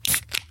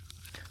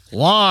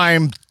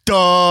Lime.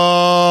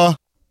 Duh.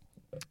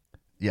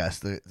 Yes,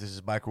 this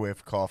is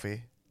microwave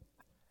coffee.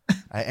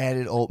 I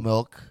added oat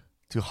milk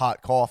to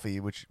hot coffee,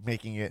 which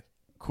making it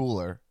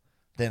cooler.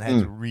 Then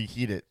had to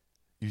reheat it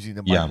using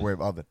the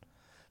microwave oven.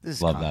 This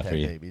is Love content, that for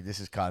you. baby. This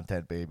is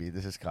content, baby.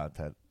 This is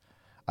content.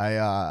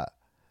 A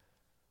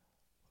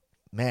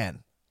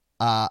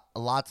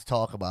lot to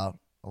talk about.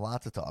 A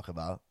lot to talk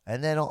about.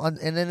 And then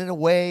in a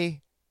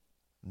way,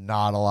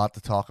 not a lot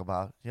to talk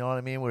about. You know what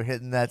I mean? We're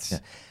hitting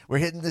we're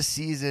hitting the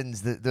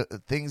seasons.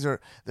 The things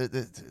are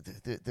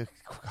the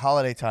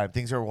holiday time.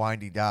 Things are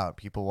winding down.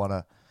 People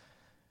wanna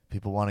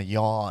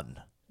yawn.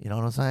 You know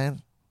what I'm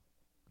saying?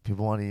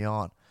 People want to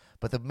yawn.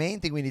 But the main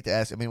thing we need to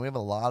ask, I mean, we have a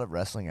lot of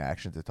wrestling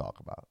action to talk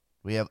about.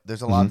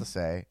 There's a lot to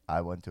say.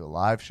 I went to a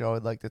live show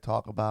I'd like to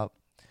talk about.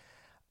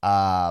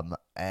 But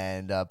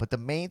the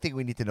main thing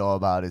we need to know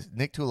about is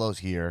Nick Tulo's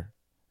here,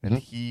 and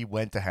he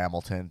went to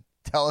Hamilton.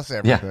 Tell us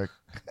everything.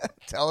 Yeah.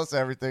 Tell us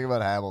everything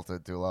about Hamilton,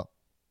 Tulo.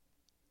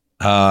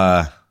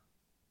 I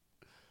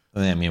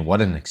mean, what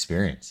an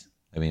experience.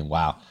 I mean,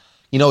 wow.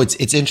 You know,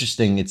 it's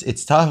interesting.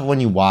 It's tough when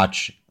you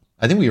watch.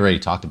 I think we already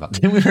talked about.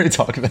 Didn't we already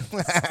talk about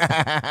this?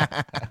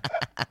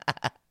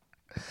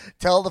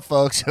 Tell the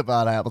folks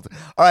about Hamilton.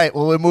 All right,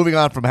 well, we're moving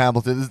on from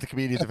Hamilton. This is the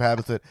Comedians of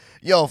Hamilton.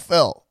 Yo,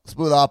 Phil,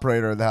 smooth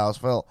operator in the house.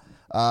 Phil,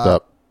 What's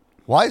up?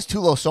 why is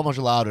Tulo so much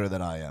louder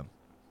than I am?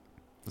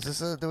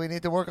 Do we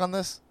need to work on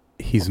this?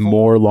 He's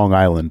more Long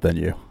Island than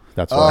you.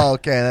 That's why. Oh,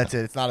 okay, that's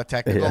it. It's not a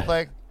technical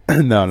thing?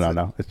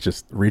 No. It's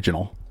just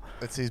regional.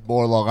 He's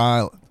more Long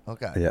Island.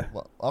 Okay. Yeah.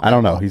 Well, okay, I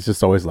don't know. well, He's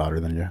just always louder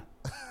than you.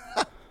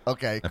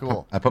 okay,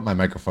 cool. I put my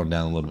microphone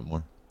down a little bit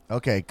more.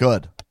 Okay,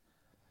 good.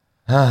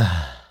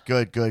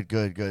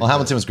 Good. Well,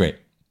 Hamilton was great.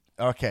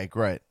 Okay,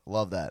 great.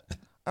 Love that.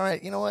 All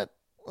right, you know what?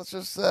 Let's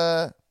just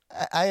all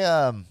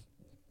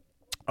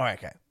right,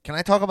 okay. Can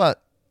I talk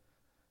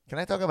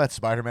about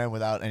Spider-Man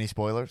without any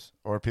spoilers,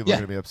 or are people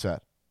going to be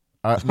upset?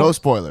 No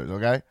spoilers,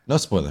 okay? No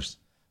spoilers.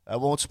 I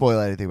won't spoil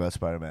anything about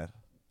Spider-Man.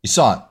 You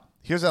saw it.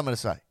 Here's what I'm going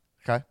to say,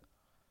 okay?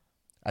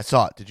 I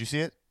saw it. Did you see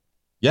it?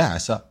 Yeah, I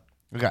saw it.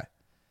 Okay.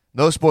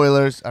 No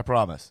spoilers, I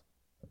promise.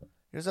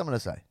 Here's what I'm going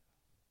to say.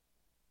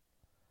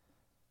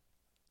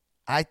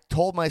 I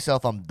told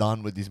myself I'm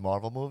done with these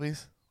Marvel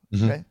movies,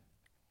 okay?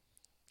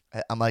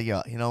 I'm like,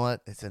 yo, you know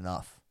what? It's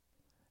enough.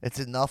 It's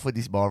enough with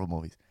these Marvel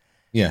movies.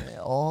 Yeah.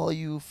 All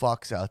you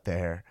fucks out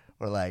there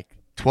were like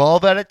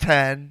 12 out of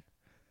 10.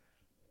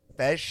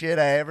 Best shit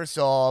I ever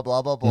saw,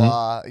 blah, blah,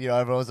 blah. You know,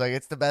 everyone's like,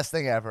 it's the best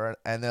thing ever.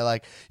 And they're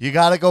like, you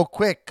got to go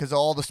quick because of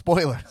all the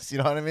spoilers. You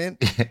know what I mean?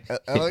 And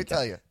let me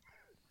tell you.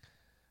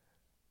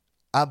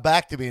 I'm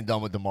back to being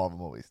done with the Marvel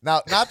movies.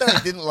 Now, not that I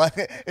didn't like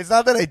it. It's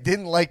not that I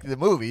didn't like the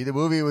movie. The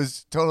movie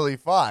was totally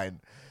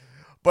fine.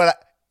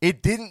 But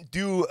it didn't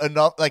do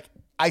enough. Like,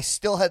 I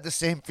still had the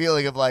same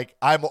feeling of like,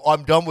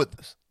 I'm done with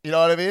this. You know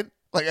what I mean?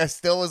 Like, I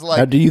still was like.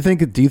 Now, do you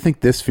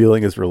think this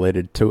feeling is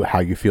related to how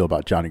you feel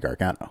about Johnny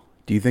Gargano?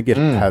 Do you think it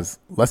has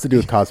less to do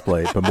with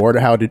cosplay, but more to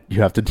how did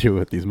you have to do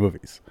with these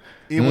movies?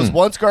 It was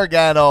once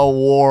Gargano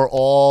wore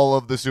all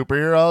of the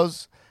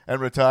superheroes and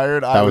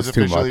retired. That was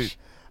too much.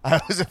 I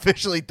was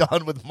officially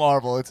done with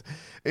Marvel.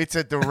 It's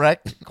a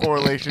direct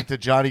correlation to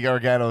Johnny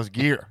Gargano's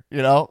gear.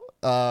 You know,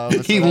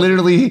 He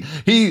literally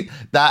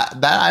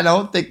I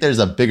don't think there's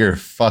a bigger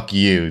fuck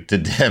you to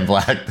Dan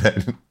Black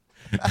than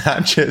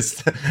not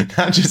just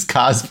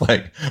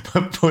cosplay,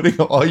 but putting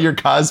all your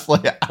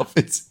cosplay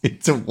outfits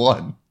into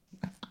one.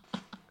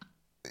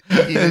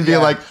 And be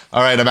like,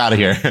 all right, I'm out of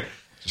here.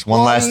 Just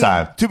one last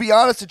time. To be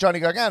honest to Johnny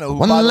Gargano, who,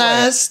 One by the way,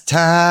 last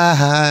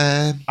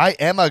time. I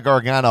am a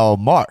Gargano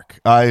mark.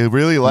 I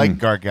really like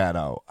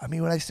Gargano. I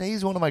mean, when I say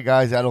he's one of my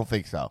guys, I don't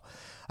think so.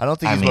 I don't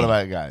think he's one of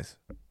my guys.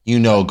 You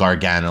know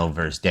Gargano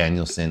versus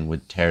Danielson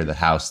would tear the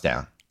house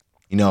down.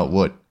 You know it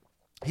would.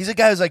 He's a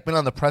guy who's like been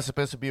on the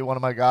precipice of being one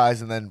of my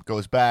guys and then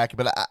goes back,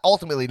 but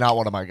ultimately not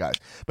one of my guys.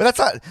 But that's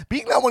not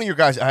being not one of your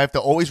guys. I have to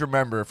always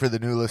remember for the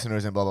new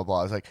listeners and blah blah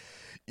blah. It's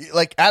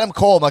like Adam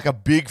Cole. I'm like a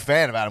big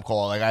fan of Adam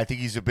Cole. Like I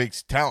think he's a big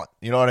talent.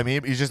 You know what I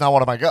mean? He's just not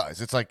one of my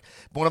guys. It's like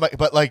one of my,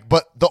 but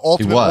the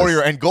Ultimate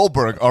Warrior and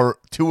Goldberg are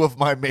two of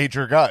my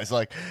major guys.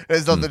 Like it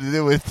has nothing to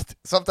do with.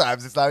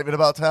 Sometimes it's not even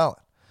about talent.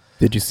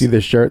 Did you see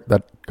this shirt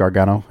that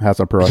Gargano has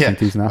on Pro Wrestling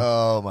Tees now?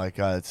 Oh my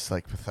god, it's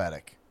like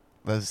pathetic.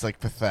 That is like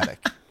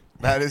pathetic.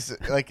 That is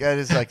like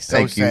so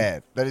Thank you.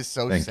 sad. That is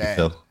so Thank sad.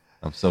 you, Phil.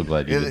 I'm so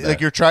glad you did that. Like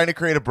you're trying to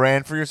create a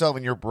brand for yourself,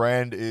 and your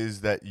brand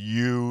is that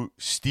you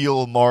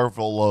steal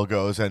Marvel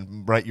logos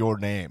and write your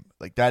name.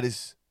 Like that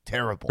is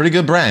terrible. Pretty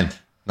good brand.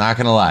 Not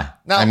gonna lie.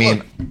 Now, I mean,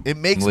 look, it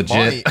makes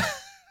legit. money.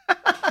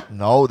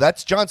 No,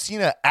 that's John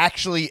Cena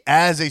actually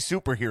as a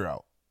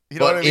superhero. You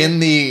know what I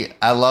mean?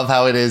 I love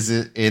how it is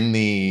in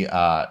the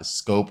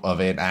scope of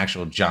an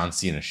actual John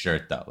Cena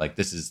shirt, though. Like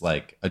this is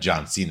like a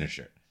John Cena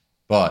shirt,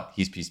 but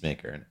he's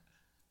Peacemaker in it.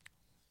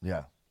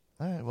 Yeah.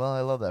 All right. Well, I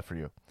love that for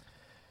you.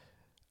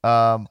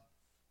 You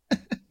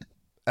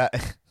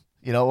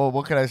know, well,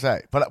 what can I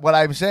say? But what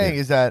I'm saying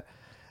is that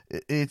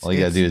it's all you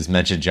gotta do is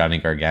mention Johnny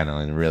Gargano,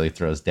 and it really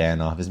throws Dan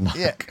off his mark.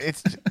 Yeah,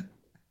 it's.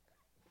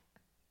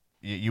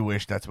 You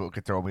wish that's what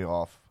could throw me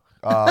off.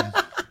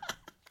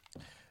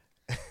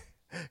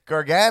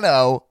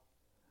 Gargano.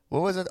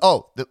 What was it?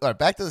 Oh, all right,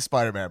 back to the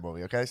Spider-Man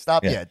movie. Okay,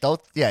 stop. Yeah.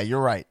 Yeah,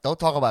 you're right. Don't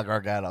talk about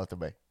Gargano to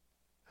me.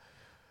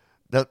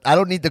 I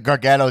don't need the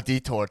Gargano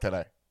detour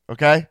today.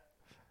 Okay.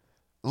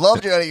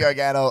 Love Johnny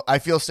Gargano. I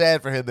feel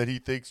sad for him that he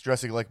thinks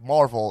dressing like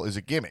Marvel is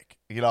a gimmick.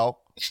 You know,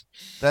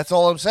 that's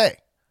all I'm saying.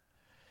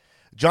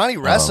 Johnny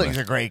Wrestling's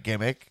a great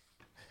gimmick,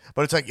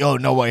 but it's like, yo,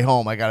 No Way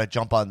Home. I got to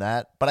jump on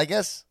that. But I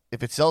guess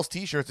if it sells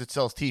T-shirts, it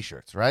sells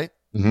T-shirts, right?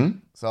 Mm-hmm.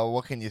 So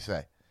what can you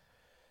say?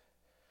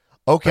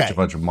 Okay. A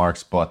bunch of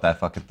marks bought that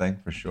fucking thing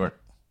for sure.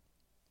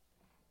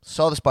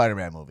 Saw the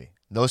Spider-Man movie.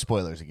 No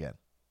spoilers again.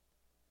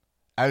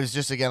 I was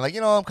just, again, like,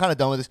 I'm kind of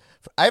done with this.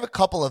 I have a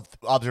couple of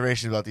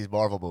observations about these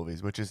Marvel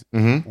movies, which is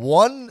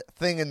one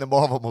thing in the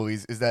Marvel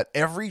movies is that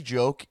every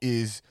joke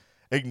is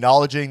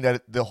acknowledging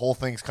that the whole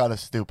thing's kind of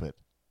stupid.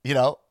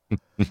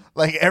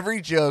 Like, every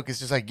joke is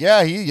just like,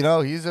 yeah,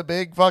 he's a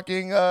big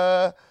fucking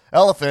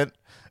elephant.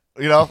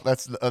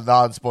 That's a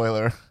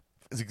non-spoiler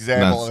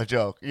example of a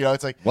joke.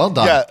 It's like, well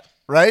done. Yeah,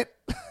 right?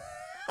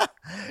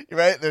 You're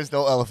right? There's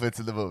no elephants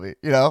in the movie.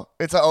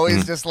 It's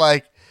always just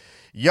like,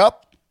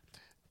 yup.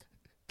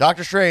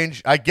 Doctor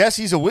Strange, I guess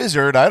he's a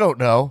wizard. I don't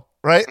know.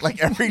 Right?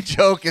 Like, every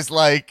joke is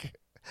like,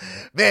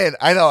 man,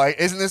 I know.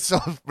 Isn't this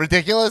so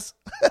ridiculous?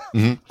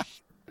 And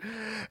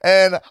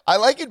I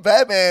like in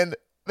Batman,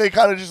 they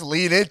kind of just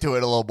lean into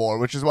it a little more,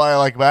 which is why I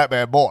like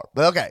Batman more.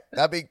 But okay,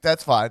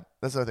 that's fine.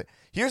 That's the other thing.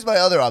 Here's my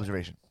other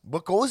observation.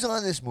 What goes on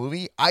in this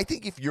movie, I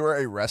think if you're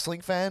a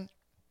wrestling fan,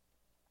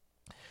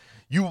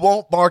 you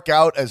won't mark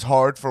out as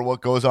hard for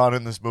what goes on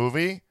in this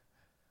movie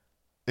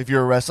if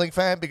you're a wrestling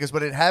fan, because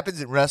when it happens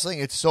in wrestling,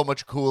 it's so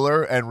much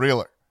cooler and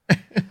realer.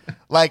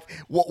 Like,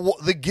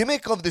 the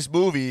gimmick of this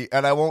movie,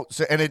 and I won't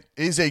say, and it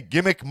is a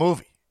gimmick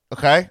movie,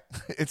 okay?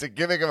 It's a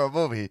gimmick of a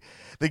movie.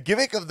 The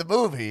gimmick of the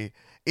movie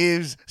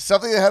is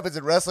something that happens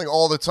in wrestling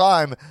all the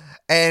time,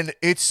 and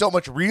it's so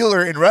much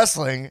realer in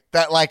wrestling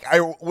that, like,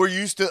 we're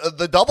used to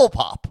the double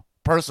pop,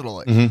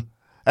 personally.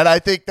 And I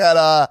think that,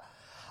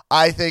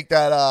 I have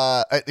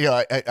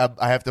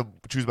to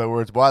choose my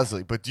words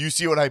wisely, but do you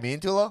see what I mean,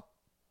 Tulo?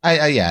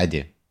 Yeah, I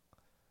do.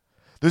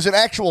 There's an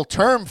actual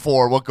term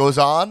for what goes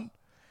on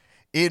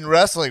in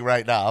wrestling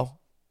right now.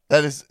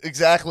 That is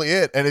exactly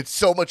it. And it's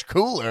so much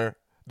cooler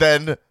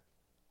than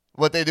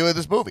what they do in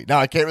this movie. Now,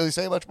 I can't really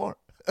say much more.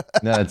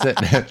 No, that's it.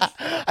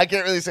 I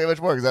can't really say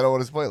much more because I don't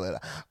want to spoil it.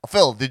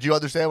 Phil, did you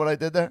understand what I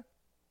did there?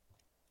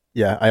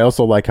 Yeah, I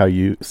also like how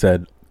you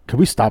said, can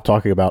we stop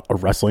talking about a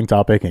wrestling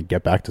topic and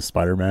get back to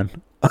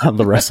Spider-Man on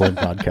the wrestling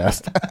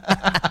podcast?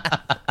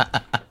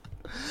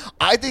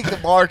 I think the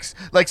marks,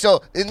 like,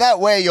 so in that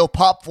way, you'll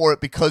pop for it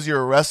because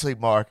you're a wrestling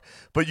mark,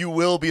 but you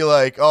will be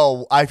like,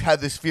 oh, I've had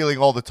this feeling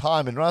all the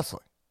time in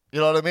wrestling. You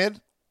know what I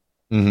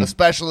mean?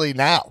 Especially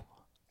now,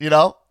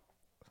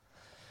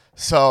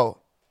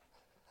 So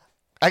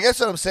I guess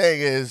what I'm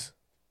saying is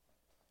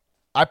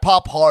I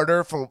pop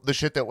harder for the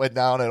shit that went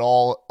down at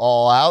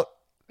all out.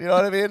 You know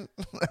what I mean?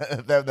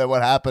 than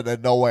what happened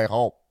at No Way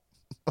Home.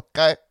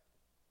 Okay?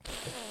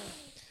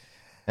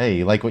 Hey,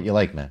 you like what you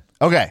like, man.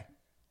 Okay.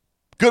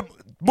 Good.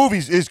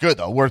 Movies is good,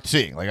 though. Worth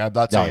seeing. Like, I'm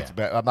not saying it's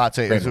bad. I'm not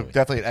saying Great it's movie.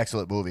 definitely an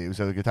excellent movie. It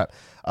was a good time.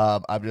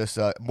 I'm just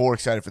more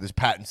excited for this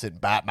Pattinson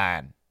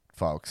Batman,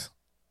 folks.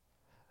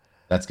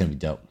 That's going to be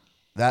dope.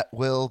 That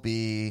will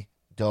be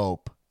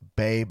dope,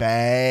 baby.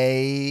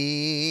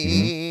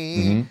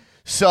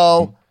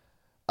 So,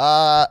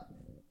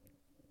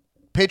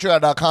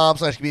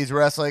 patreon.com/Comedians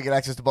Wrestling, get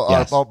access to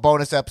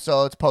bonus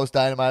episodes, post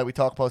Dynamite. We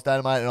talk post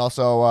Dynamite, and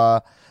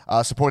also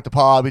support the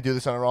pod. We do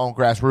this on our own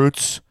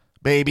grassroots,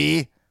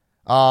 baby.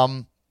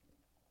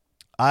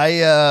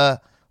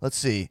 Let's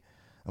see.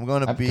 I'm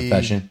going to be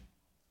confession.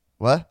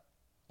 What?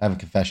 I have a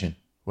confession.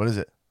 What is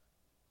it?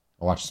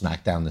 I watched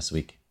SmackDown this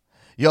week.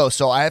 Yo,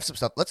 so I have some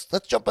stuff. Let's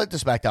jump into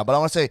SmackDown. But I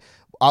want to say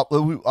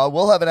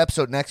we'll have an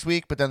episode next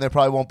week, but then there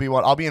probably won't be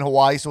one. I'll be in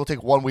Hawaii, so we'll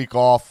take 1 week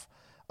off.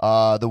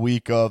 The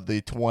week of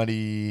the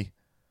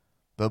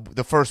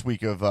first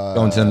week of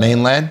Going to the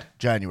mainland?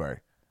 January.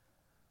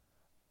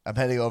 I'm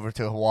heading over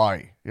to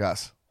Hawaii.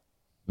 Yes,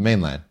 The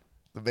mainland.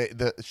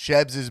 the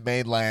Shebs'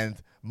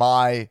 mainland.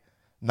 My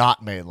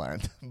not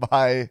mainland.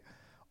 My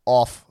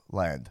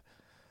offland.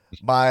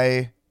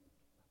 My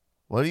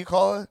what do you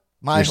call it?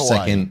 My Your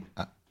Hawaii.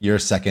 Your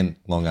second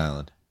Long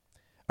Island.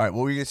 All right,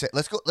 what were you gonna say?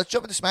 Let's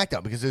jump into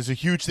SmackDown because there's a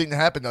huge thing that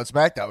happened on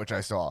SmackDown, which I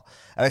saw,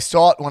 and I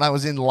saw it when I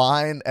was in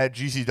line at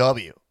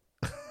GCW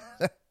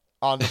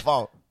on the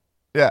phone.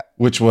 Yeah,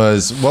 What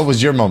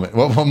was your moment?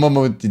 What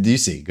moment did you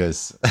see?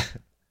 Because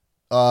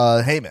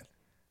Heyman,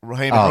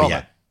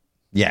 Roman.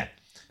 Yeah.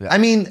 I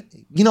mean,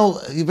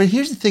 but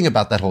here's the thing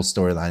about that whole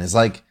storyline is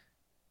like,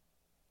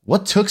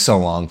 what took so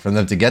long for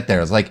them to get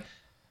there? It's like,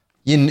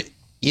 you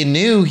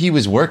knew he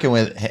was working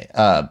with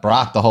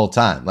Brock the whole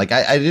time. Like,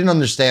 I didn't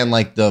understand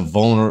like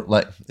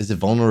is it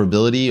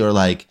vulnerability or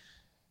like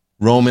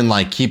Roman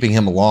like keeping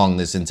him along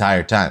this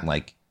entire time?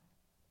 Like,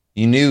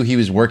 you knew he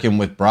was working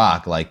with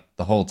Brock like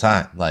the whole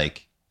time.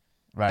 Like,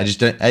 Right. I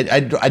just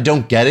I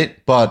don't get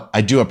it, but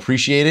I do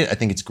appreciate it. I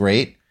think it's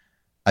great.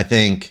 I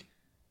think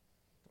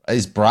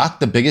Is Brock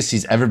the biggest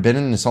he's ever been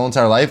in his whole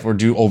entire life, or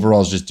do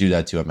overalls just do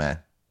that to a man?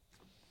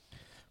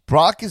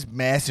 Brock is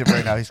massive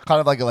right now. He's kind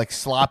of like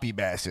sloppy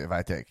massive,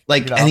 I think.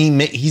 Like, you know?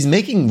 and he's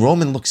making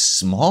Roman look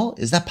small.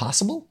 Is that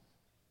possible?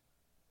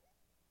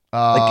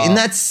 Like in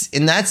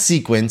that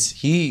sequence,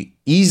 he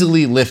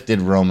easily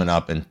lifted Roman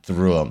up and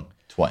threw him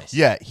twice.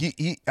 Yeah,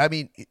 I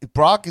mean,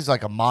 Brock is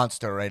like a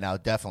monster right now,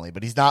 definitely,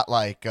 but he's not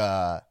like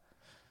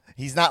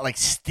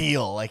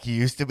steel like he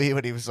used to be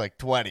when he was like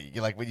 20.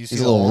 Like when you see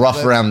He's a little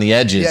rough around the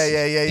edges.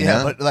 Yeah. You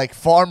know? But like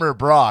Farmer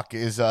Brock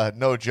is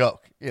no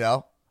joke, you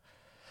know.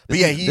 But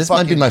yeah, this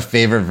might be my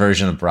favorite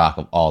version of Brock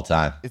of all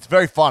time. It's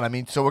very fun. I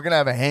mean, so we're gonna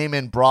have a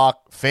Heyman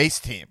Brock face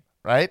team,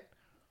 right?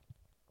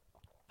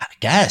 I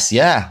guess,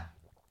 yeah.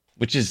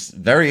 Which is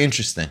very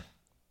interesting.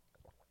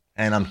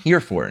 And I'm here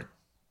for it.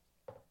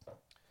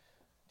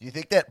 Do you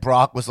think that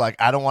Brock was like,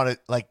 I don't want to,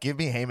 like, give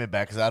me Heyman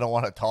back because I don't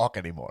want to talk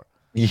anymore?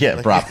 Yeah,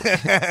 like, probably.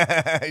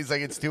 He's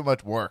like, it's too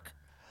much work.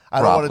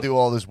 I don't want to do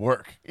all this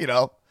work, you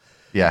know?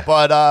 Yeah.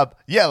 But,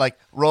 yeah, like,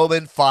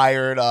 Roman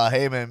fired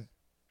Heyman.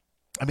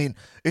 I mean,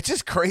 it's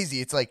just crazy.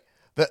 It's like,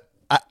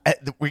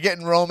 we're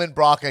getting Roman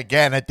Brock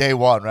again at day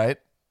one, right?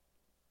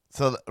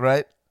 So,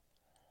 right?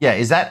 Yeah,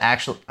 is that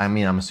actually? I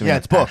mean, I'm assuming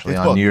it's booked. actually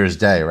It's on booked. New Year's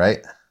Day,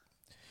 right?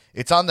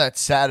 It's on that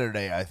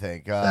Saturday, I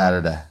think.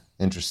 Saturday.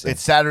 Interesting.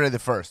 It's Saturday the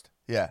 1st.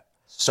 Yeah.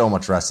 So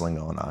much wrestling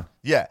going on.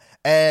 Yeah.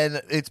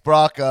 And it's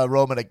Brock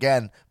Roman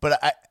again. But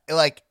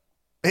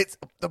it's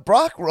the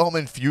Brock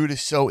Roman feud is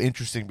so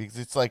interesting because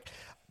it's like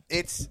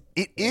it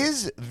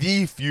is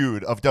the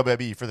feud of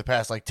WWE for the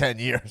past like 10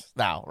 years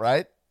now,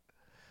 right?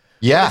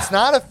 Yeah. But it's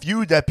not a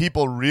feud that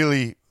people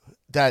really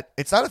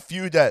it's not a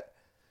feud that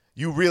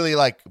you really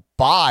like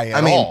buy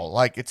at all.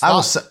 Like it's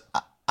not.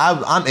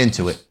 I'm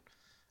into it.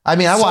 I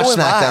mean, I So watched am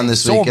I. SmackDown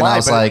this So week, am and I, I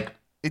was but like,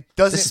 it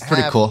doesn't. "This is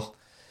pretty cool."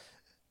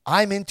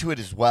 I'm into it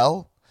as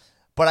well,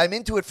 but I'm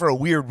into it for a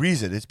weird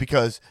reason. It's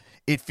because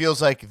it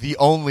feels like the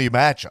only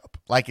matchup.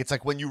 Like it's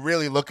like when you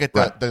really look at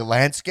the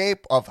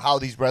landscape of how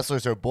these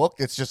wrestlers are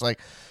booked, it's just like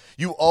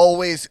you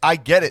always. I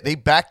get it. They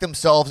back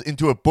themselves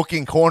into a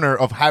booking corner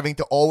of having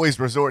to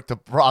always resort to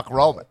Brock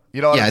Roman.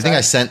 You know what I'm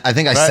saying? I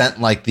think I sent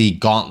like the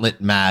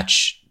gauntlet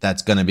match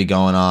that's going to be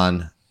going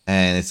on,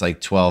 and it's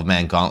like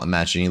 12-man gauntlet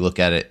match, and you look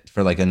at it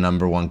for like a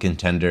number one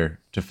contender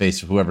to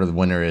face whoever the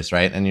winner is,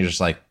 right? And you're just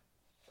like,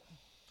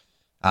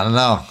 I don't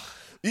know.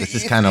 This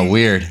is kind of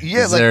weird.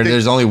 Yeah, like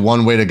there's only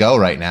one way to go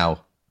right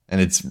now, and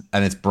it's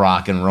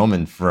Brock and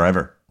Roman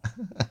forever.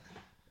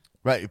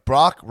 Right,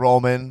 Brock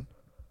Roman.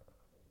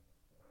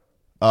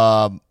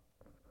 You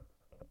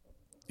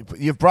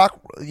have Brock.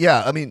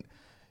 Yeah, I mean,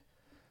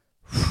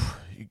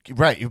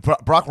 right. You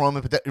Brock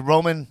Roman, but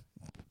Roman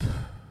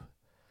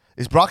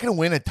is Brock going to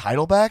win a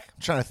title back?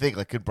 I'm trying to think.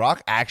 Like, could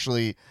Brock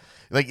actually,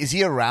 like, is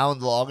he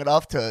around long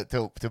enough to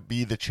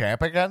be the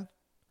champ again?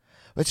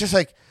 It's just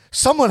like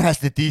someone has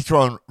to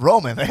dethrone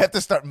Roman. They have to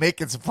start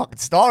making some fucking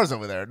stars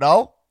over there.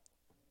 No.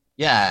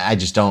 Yeah, I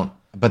just don't.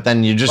 But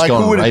then you're just Like, who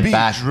going would it right be?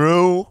 back.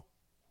 Drew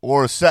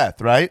or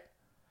Seth, right?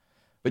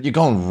 But you're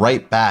going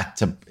right back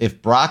to,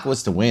 if Brock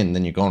was to win,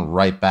 then you're going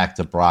right back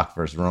to Brock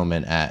versus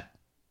Roman at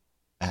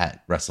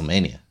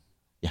WrestleMania.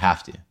 You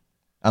have to.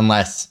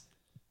 Unless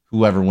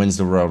whoever wins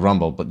the Royal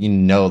Rumble, but you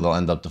know they'll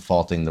end up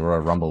defaulting the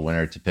Royal Rumble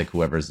winner to pick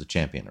whoever's the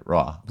champion at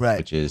Raw, Right.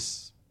 which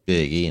is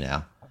Big E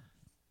now.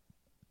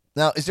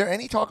 Now, is there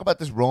any talk about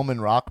this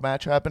Roman Rock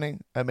match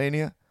happening at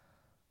Mania?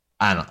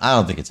 I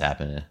don't think it's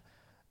happening.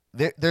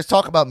 There's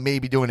talk about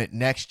maybe doing it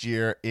next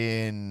year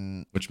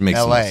in Which makes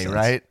the LA, most sense.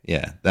 right?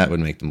 Yeah, that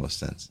would make the most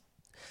sense.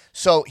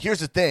 So here's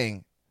the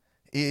thing: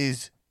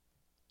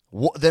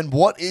 then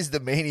what is the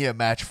Mania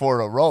match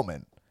for a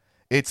Roman?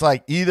 It's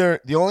like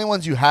either the only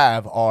ones you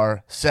have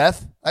are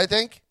Seth, I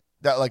think,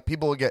 that like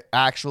people would get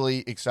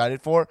actually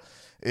excited for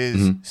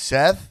is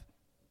Seth,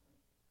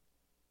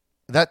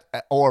 that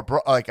or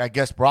like I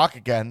guess Brock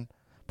again,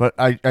 but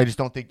I just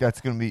don't think that's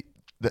gonna be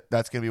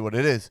that's gonna be what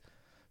it is.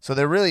 So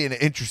they're really in an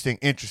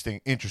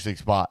interesting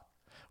spot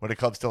when it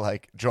comes to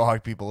like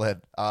drawing people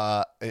in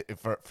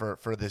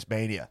for this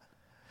Mania,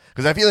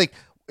 because I feel like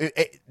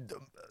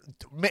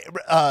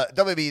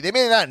WB, they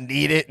may not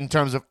need it in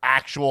terms of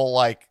actual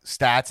like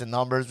stats and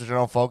numbers, which I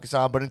don't focus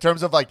on, but in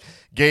terms of like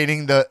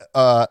gaining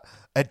the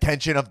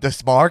attention of the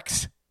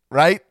smarks,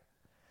 right?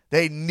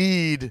 They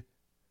need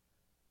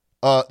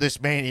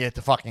this Mania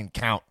to fucking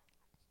count.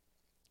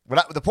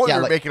 But the point we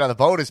were making on the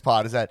bonus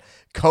pod is that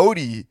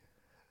Cody.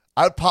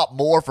 I'd pop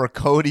more for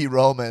Cody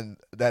Roman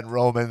than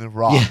Roman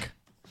Rock. Yeah.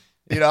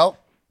 You know?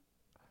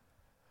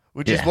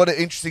 Which is what an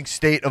interesting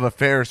state of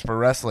affairs for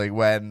wrestling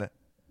when,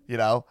 you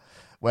know,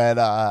 when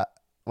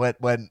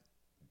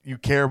you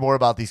care more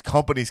about these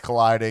companies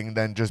colliding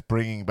than just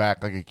bringing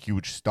back like a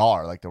huge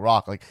star like The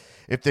Rock. Like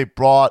if they've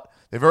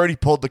already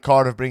pulled the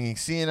card of bringing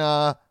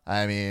Cena.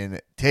 I mean,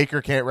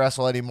 Taker can't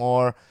wrestle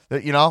anymore.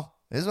 You know,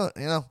 this is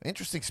a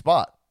interesting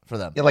spot for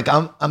them. Yeah, like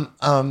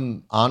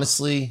I'm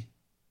honestly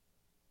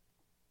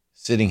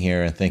sitting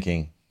here and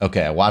thinking,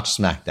 okay, I watched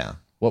SmackDown.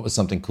 What was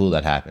something cool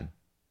that happened?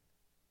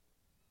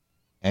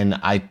 And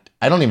I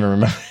don't even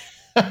remember.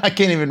 I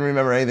can't even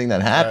remember anything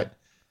that happened.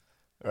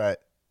 Right.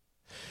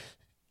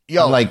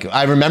 Yo, Like,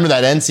 I remember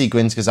that end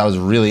sequence because I was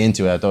really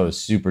into it. I thought it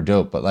was super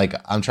dope. But like,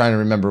 I'm trying to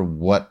remember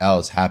what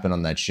else happened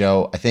on that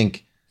show. I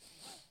think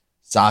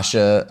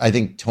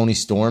Tony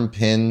Storm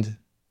pinned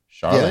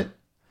Charlotte.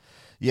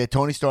 Yeah,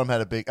 Tony Storm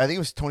had a big. I think it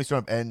was Tony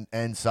Storm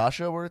and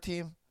Sasha were a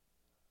team.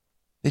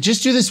 They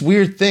just do this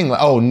weird thing.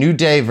 Like, oh, New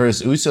Day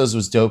versus Usos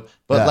was dope.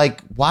 But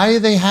like, why are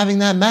they having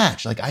that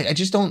match? Like, I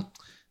just don't.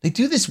 They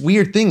do this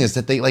weird thing is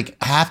that they like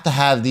have to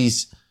have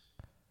these.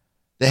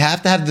 They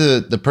have to have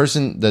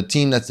the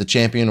team that's the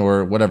champion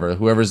or whatever,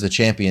 whoever's the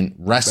champion,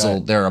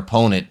 wrestle their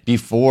opponent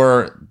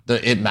before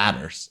it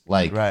matters.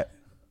 Like,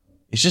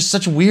 it's just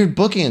such weird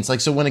booking. It's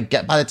like, so when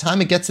by the time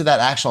it gets to that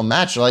actual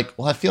match, you're like,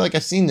 well, I feel like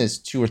I've seen this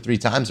 2 or 3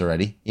 times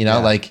already, you know,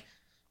 like,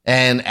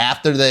 and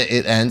after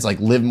it ends, like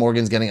Liv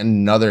Morgan's getting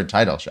another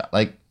title shot.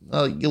 Like,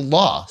 well, you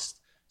lost.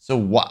 So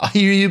why are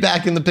you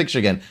back in the picture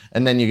again?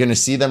 And then you're going to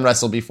see them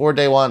wrestle before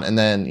day one. And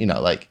then, you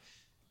know, like,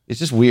 it's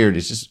just weird.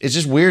 It's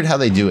just weird how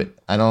they do it.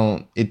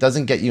 It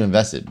doesn't get you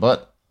invested,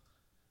 but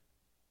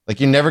like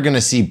you're never going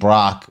to see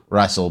Brock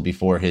wrestle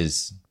before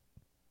his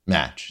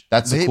match.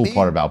 That's the cool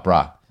part about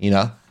Brock, you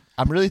know?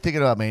 I'm really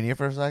thinking about Mania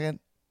for a second.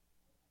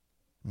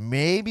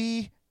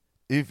 Maybe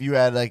if you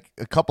had like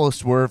a couple of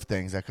swerve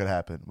things that could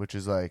happen, which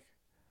is like,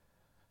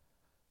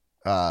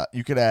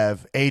 you could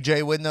have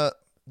AJ win the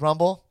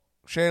Rumble,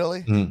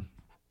 Shaylee.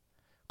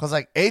 Because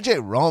like AJ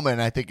Roman,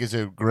 I think is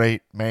a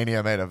great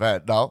Mania main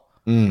event. No?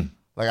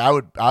 Like I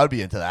would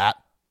be into that,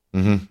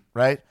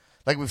 right?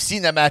 Like we've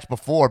seen that match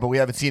before, but we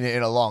haven't seen it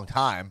in a long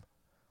time.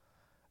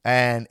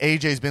 And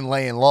AJ's been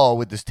laying low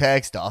with this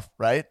tag stuff,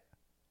 right?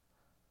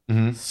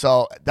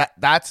 So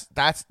that's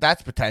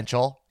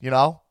potential, you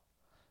know.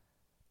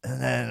 And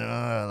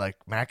then like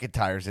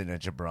McIntyre's in a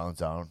Jabron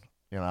zone,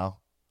 you know,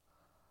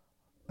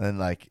 and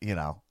like you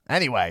know.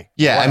 Anyway,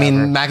 yeah, whatever. I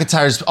mean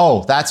McIntyre's.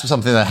 Oh, that's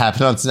something that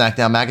happened on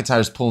SmackDown.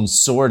 McIntyre's pulling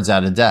swords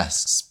out of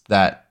desks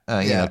that.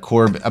 You know,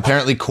 Corbin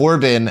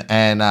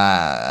and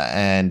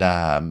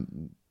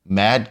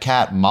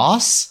Madcap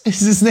Moss is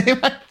his name,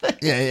 I think.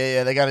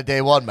 Yeah. They got a day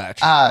one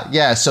match.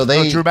 So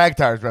Drew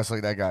McIntyre's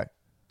wrestling that guy.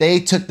 They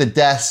took the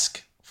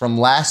desk from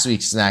last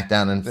week's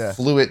SmackDown and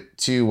flew it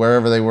to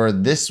wherever they were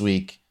this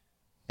week,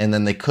 and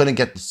then they couldn't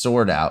get the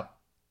sword out.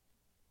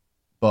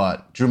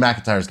 But Drew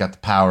McIntyre's got the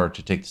power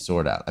to take the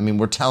sword out. I mean,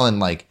 we're telling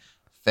like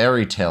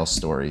fairy tale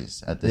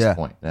stories at this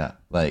point. Yeah,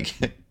 like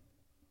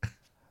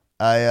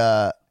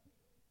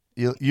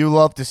You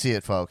love to see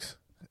it, folks.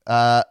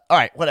 All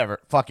right,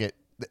 whatever. Fuck it.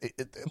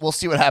 We'll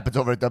see what happens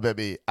over at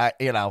WWE. I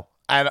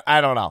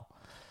don't know.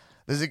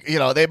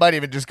 They might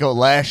even just go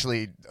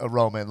Lashley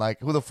Roman.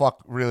 Like, who the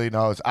fuck really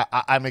knows?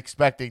 I'm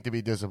expecting to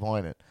be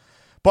disappointed,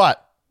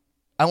 but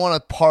I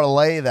want to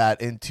parlay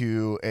that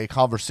into a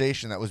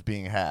conversation that was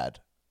being had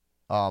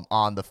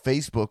on the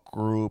Facebook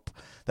group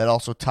that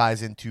also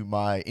ties into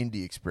my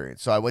indie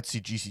experience. So I went to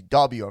see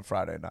GCW on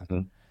Friday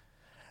night.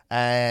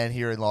 And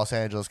here in Los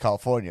Angeles,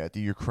 California, at the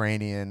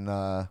Ukrainian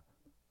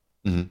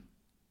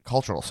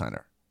Cultural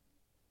Center.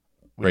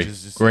 Which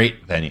is just,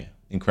 great venue.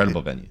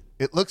 Incredible venue.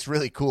 It looks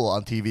really cool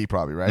on TV,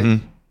 probably,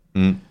 right?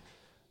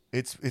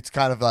 It's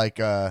kind of like,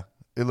 it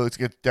looks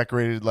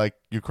decorated like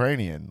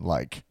Ukrainian,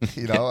 like,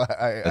 you know?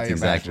 That's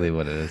exactly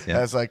what it is,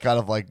 yeah. It's like kind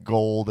of like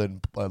gold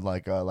and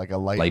like a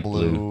light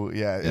blue.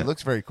 Yeah, it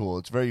looks very cool.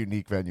 It's a very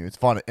unique venue. It's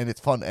fun, and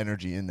it's fun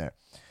energy in there.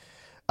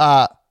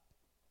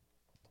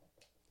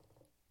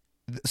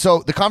 So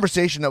the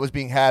conversation that was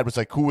being had was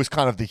like, who was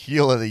kind of the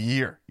heel of the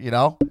year, you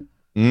know?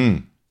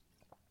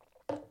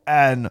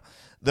 And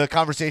the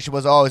conversation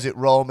was, is it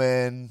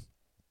Roman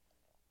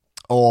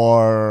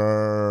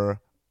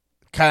or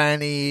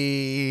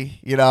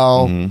Kenny, you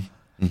know?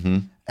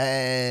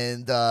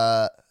 And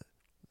the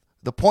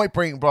point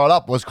being brought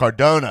up was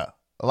Cardona.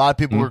 A lot of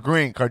people were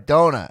agreeing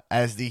Cardona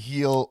as the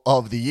heel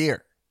of the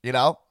year, you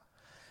know?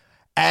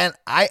 And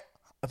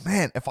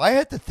if I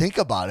had to think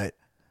about it,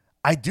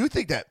 I do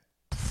think that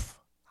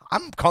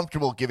I'm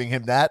comfortable giving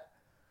him that.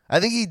 I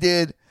think he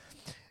did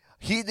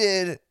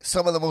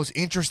some of the most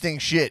interesting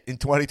shit in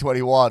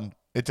 2021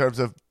 in terms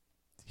of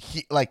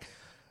I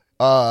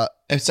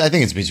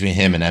think it's between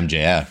him and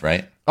MJF,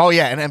 right? Oh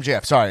yeah, and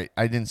MJF. Sorry,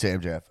 I didn't say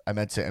MJF. I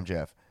meant to say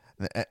MJF.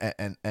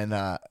 And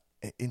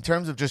in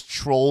terms of just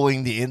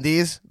trolling the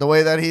indies the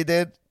way that he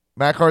did,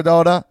 Matt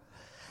Cardona,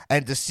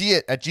 and to see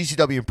it at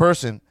GCW in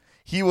person,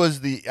 he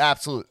was the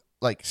absolute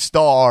like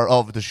star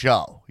of the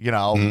show, you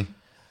know.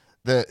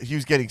 He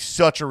was getting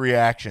such a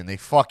reaction. They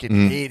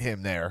fucking hate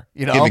him there.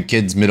 You know, giving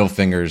kids middle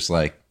fingers,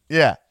 like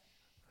they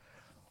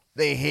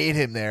hate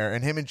him there.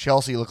 And him and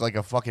Chelsea look like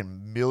a fucking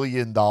 $1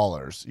 million.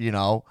 You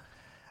know,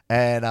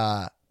 and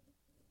I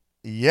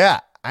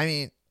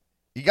mean,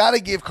 you got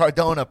to give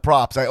Cardona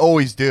props. I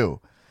always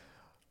do.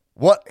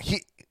 What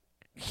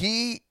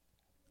he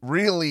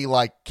really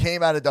like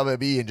came out of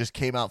WWE and just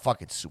came out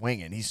fucking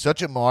swinging. He's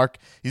such a mark.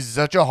 He's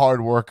such a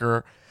hard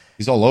worker.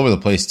 He's all over the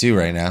place too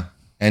right now.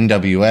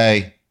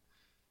 NWA.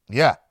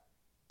 Yeah.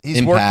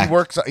 He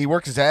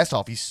works his ass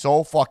off. He's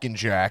so fucking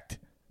jacked.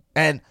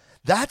 And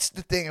That's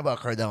the thing about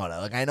Cardona.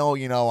 Like, I know,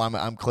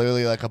 I'm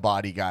clearly like a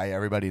body guy.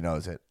 Everybody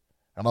knows it.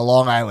 I'm a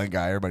Long Island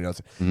guy. Everybody knows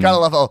it. Mm-hmm. Kind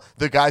of love how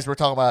the guys we're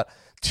talking about,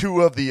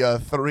 2 of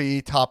the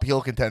 3 top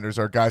heel contenders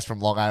are guys from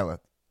Long Island.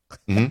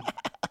 Mm-hmm.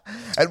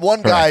 And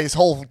one guy, his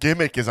whole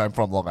gimmick is I'm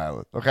from Long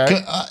Island.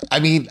 Okay. I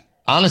mean,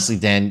 honestly,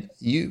 Dan,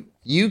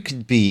 you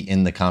could be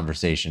in the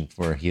conversation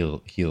for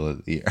heel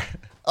of the year.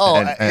 Oh,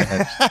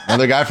 and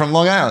another guy from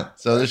Long Island.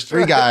 So there's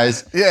 3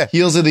 guys. Yeah.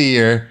 Heels of the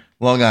year,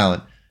 Long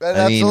Island.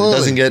 I mean, Absolutely. it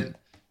doesn't get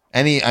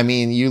any. I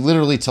mean, you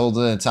literally told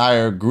an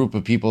entire group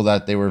of people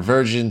that they were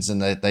virgins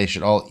and that they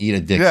should all eat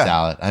a dick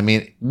salad. I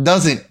mean, it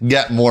doesn't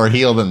get more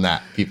heel than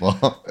that, people.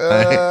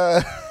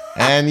 Right?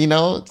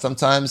 And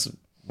sometimes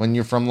when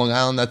you're from Long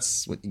Island,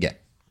 that's what you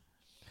get.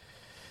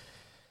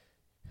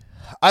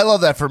 I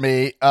love that for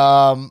me.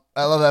 I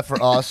love that for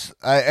us.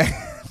 I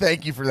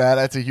thank you for that.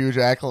 That's a huge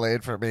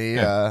accolade for me.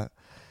 Yeah.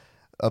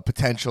 A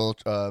potential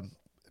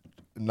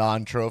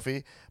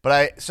non-trophy.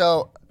 But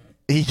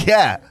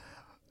yeah.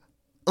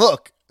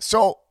 Look,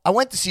 so I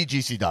went to see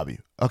GCW,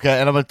 okay?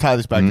 And I'm going to tie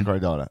this back to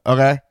Cardona,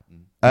 okay?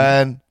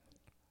 And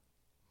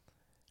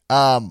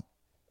it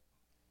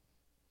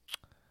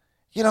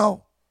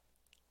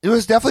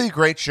was definitely a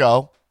great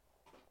show.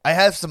 I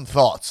have some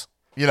thoughts,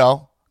 I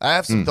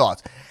have some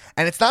thoughts.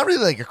 And it's not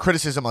really like a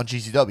criticism on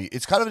GCW.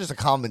 It's kind of just a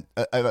comment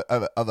of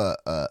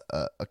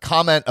a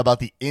comment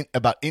about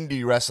about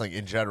indie wrestling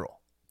in general.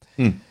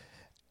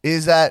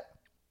 Is that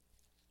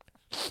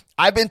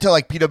I've been to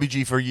like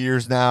PWG for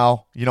years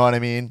now, you know what I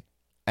mean?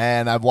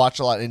 And I've watched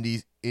a lot of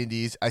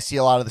indies. I see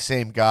a lot of the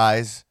same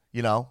guys,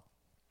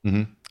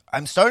 Mm-hmm.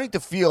 I'm starting to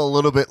feel a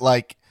little bit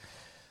like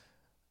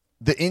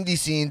the indie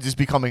scene is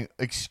becoming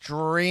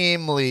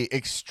extremely,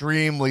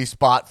 extremely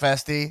spot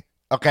festy.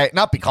 Okay,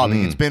 not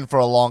becoming. It's been for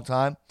a long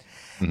time.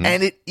 Mm-hmm.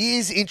 And it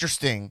is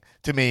interesting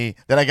to me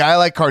that a guy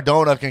like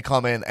Cardona can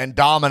come in and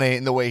dominate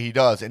in the way he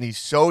does. And he's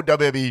so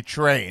WWE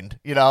trained,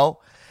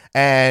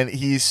 and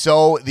he's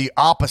so the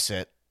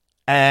opposite.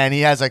 And he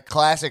has a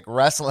classic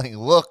wrestling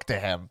look to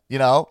him,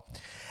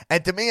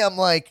 And to me, I'm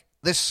like,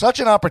 there's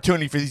such an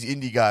opportunity for these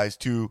indie guys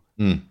to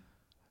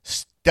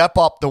step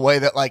up the way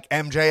that like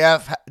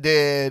MJF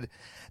did.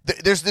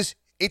 There's this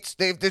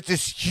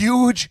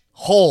huge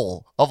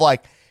hole of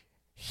like,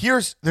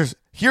 here's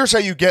how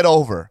you get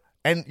over.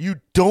 And you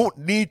don't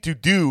need to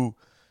do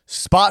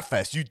spot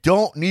fest. You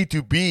don't need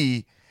to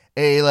be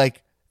you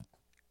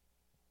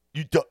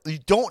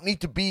don't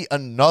need to be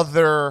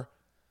another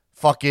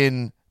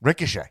fucking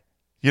Ricochet,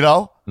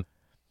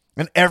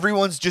 And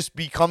everyone's just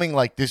becoming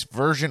like this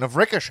version of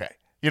Ricochet,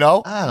 I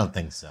don't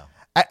think so.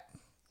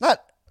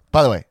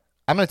 By the way,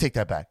 I'm going to take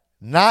that back.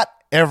 Not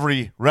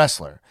every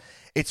wrestler.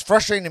 It's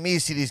frustrating to me to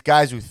see these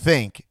guys who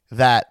think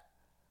that,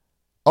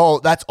 oh,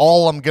 that's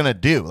all I'm going to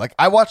do. Like,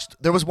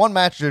 there was one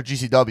match at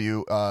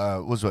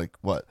GCW, was like,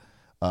 what?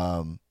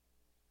 Deppin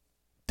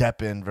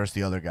versus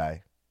the other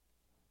guy.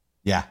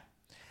 Yeah.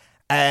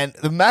 And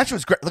the match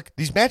was great. Look,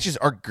 these matches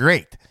are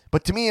great.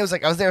 But to me, it was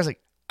like,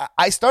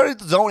 I started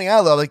zoning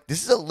out, though. Like,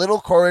 this is a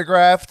little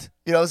choreographed.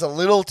 It's a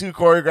little too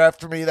choreographed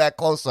for me, that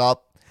close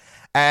up.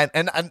 And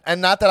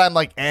not that I'm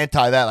like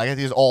anti that. Like, I think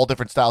there's all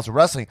different styles of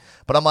wrestling.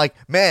 But I'm like,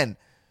 man,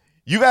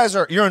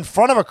 you're in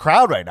front of a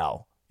crowd right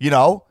now,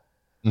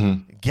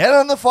 Mm-hmm. Get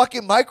on the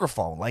fucking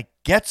microphone. Like,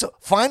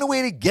 find a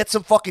way to get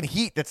some fucking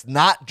heat that's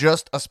not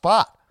just a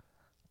spot.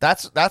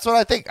 That's what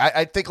I think.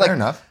 I think Fair like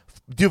enough.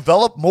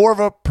 Develop more of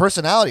a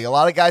personality. A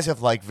lot of guys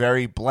have like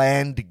very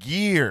bland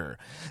gear.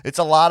 It's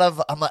a lot of,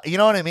 you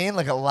know what I mean?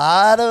 Like a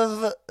lot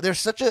of, there's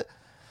such a,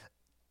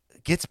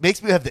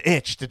 makes me have the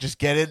itch to just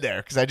get in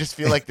there because I just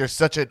feel like there's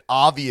such an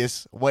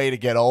obvious way to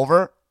get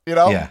over,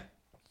 Yeah.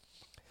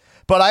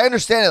 But I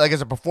understand it. Like,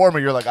 as a performer,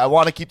 you're like, I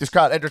want to keep this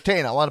crowd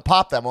entertained. I want to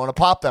pop them. I want to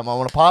pop them. I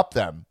want to pop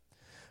them.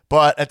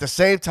 But at the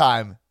same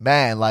time,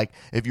 man, like,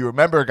 if you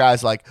remember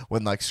guys like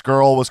when like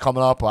Skrull was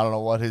coming up, I don't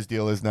know what his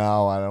deal is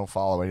now. I don't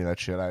follow any of that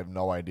shit. I have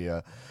no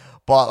idea.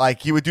 But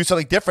like, he would do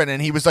something different,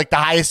 and he was like the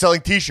highest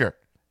selling T-shirt.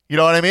 You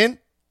know what I mean?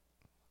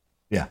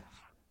 Yeah.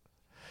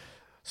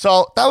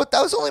 So that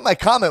was only my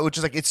comment, which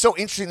is like, it's so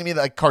interesting to me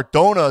that like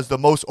Cardona is the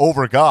most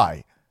over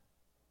guy,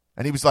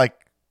 and he was like,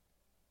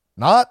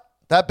 not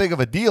that big of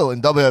a deal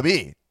in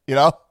WWE,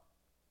 Yeah,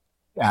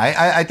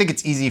 I think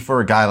it's easy for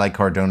a guy like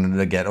Cardona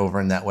to get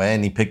over in that way,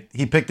 and he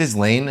picked his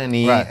lane, and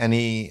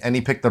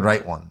he picked the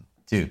right one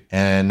too.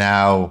 And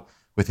now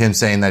with him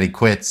saying that he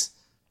quits,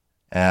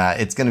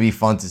 it's going to be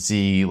fun to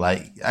see.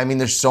 Like, I mean,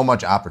 there's so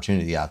much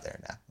opportunity out there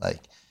now.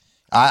 Like,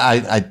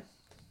 I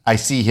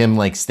see him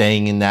like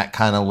staying in that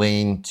kind of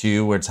lane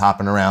too, where it's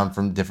hopping around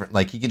from different.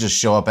 Like, he could just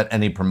show up at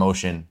any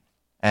promotion,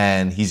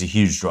 and he's a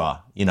huge draw.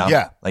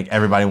 Yeah. Like,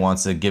 everybody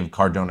wants to give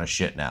Cardona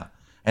shit now,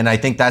 and I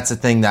think that's the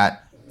thing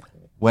that.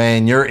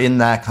 When you're in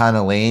that kind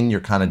of lane, you're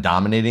kind of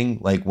dominating.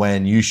 Like,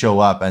 when you show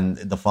up and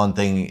the fun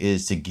thing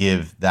is to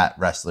give that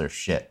wrestler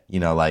shit,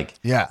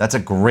 that's a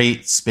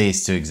great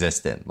space to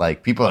exist in.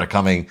 Like, people are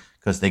coming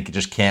because they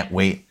just can't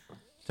wait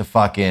to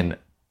fucking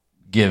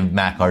give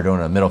Matt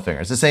Cardona a middle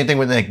finger. It's the same thing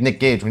with like Nick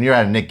Gage. When you're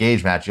at a Nick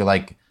Gage match, you're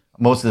like,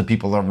 most of the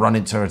people are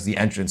running towards the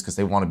entrance because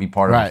they want to be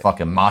part of a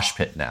fucking mosh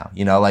pit now.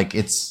 You know, like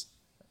it's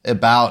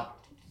about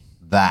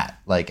that.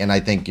 Like, and I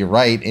think you're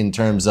right in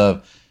terms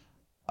of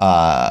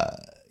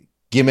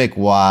gimmick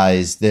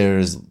wise,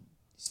 there's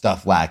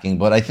stuff lacking,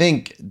 but I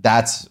think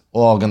that's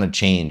all going to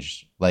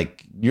change.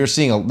 Like you're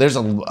seeing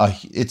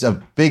it's a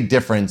big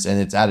difference, and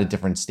it's at a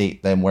different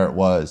state than where it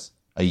was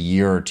a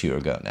year or two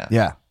ago now.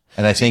 Yeah.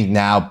 And I think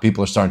now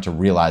people are starting to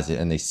realize it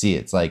and they see it.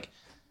 It's like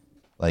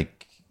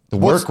the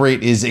work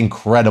rate is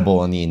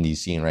incredible in the indie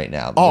scene right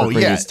now. The work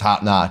rate is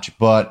top notch,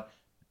 but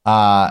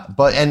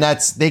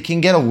they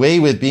can get away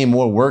with being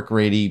more work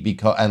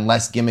ratey and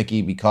less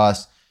gimmicky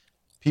because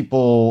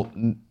people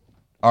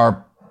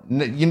are,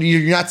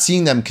 you're not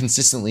seeing them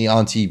consistently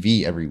on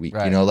TV every week.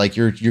 Right. You know, like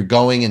you're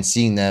going and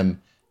seeing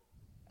them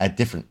at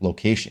different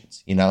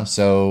locations, you know?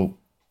 So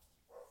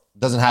it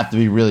doesn't have to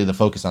be really the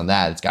focus on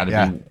that. It's got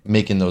to be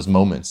making those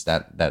moments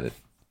that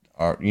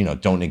are, you know,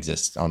 don't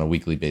exist on a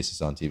weekly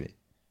basis on TV.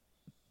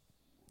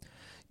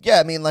 Yeah,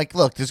 I mean, like,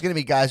 look, there's going to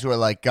be guys who are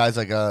like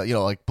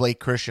like Blake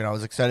Christian. I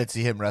was excited to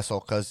see him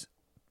wrestle because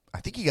I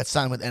think he got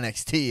signed with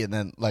NXT and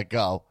then let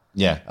go.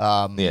 Yeah.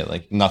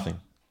 Like nothing.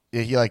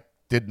 Yeah, he like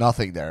did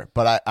nothing there.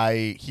 But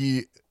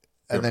he's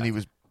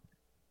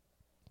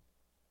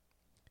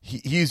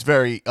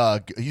very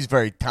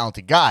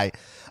talented guy.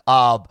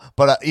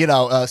 But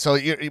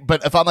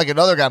if I'm like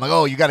another guy, I'm like,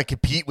 oh, you got to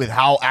compete with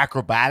how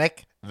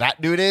acrobatic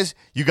that dude is.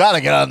 You got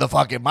to get on the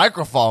fucking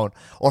microphone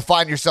or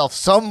find yourself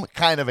some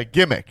kind of a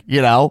gimmick,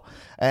 you know.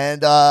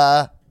 And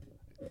I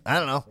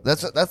don't know.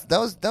 That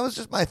was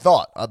just my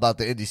thought about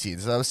the indie scene.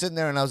 So I was sitting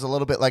there and I was a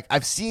little bit like,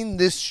 I've seen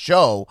this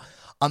show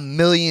a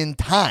million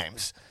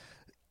times.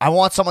 I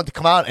want someone to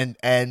come out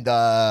and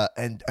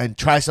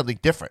try something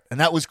different. And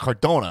that was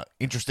Cardona,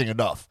 interesting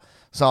enough.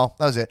 So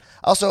that was it.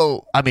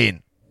 Also, I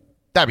mean,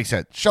 that being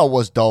said, show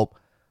was dope.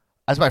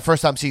 That's my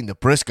first time seeing the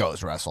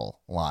Briscoes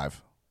wrestle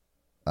live.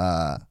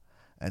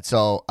 And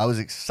so I was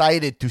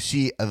excited to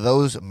see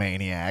those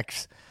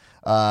maniacs.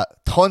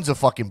 Tons of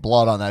fucking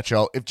blood on that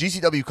show. If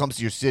GCW comes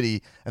to your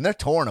city, and they're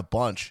touring a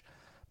bunch,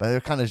 but they're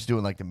kind of just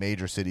doing like the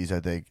major cities, I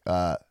think.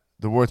 They're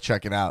worth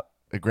checking out.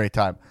 A great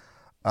time.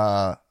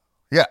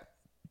 Yeah.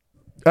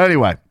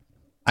 Anyway.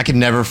 I could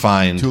never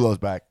find Tulo's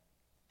back.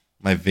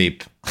 My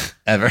vape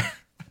ever.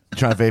 You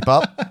trying to vape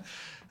up?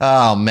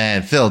 Oh,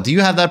 man. Phil, do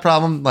you have that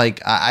problem?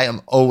 Like, I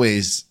am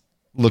always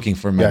looking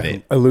for my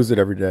vape. I lose it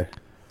every day.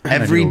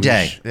 Every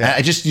day. Yeah.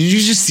 Did you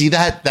just see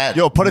that?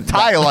 Yo, put a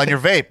tile on your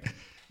vape.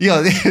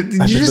 Yo, did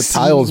you just see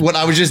what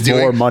I was just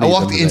doing? I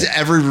walked into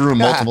every room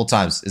multiple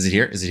times. Is it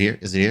here? Is it here?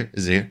 Is it here?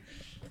 Is it here?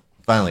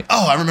 Finally.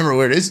 Oh, I remember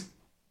where it is.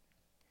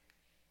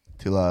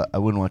 Tula, I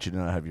wouldn't want you to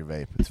not have your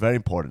vape. It's very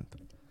important.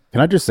 Can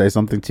I just say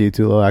something to you,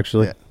 Tulo,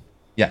 actually? Yeah.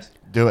 Yes.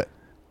 Do it.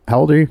 How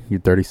old are you? You're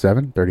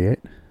 37, 38?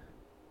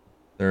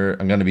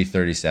 I'm going to be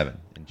 37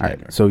 in January.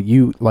 All right. So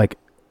you, like,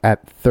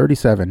 at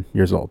 37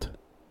 years old,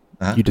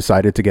 you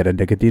decided to get a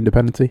nicotine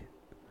dependency?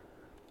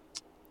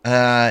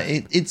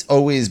 It's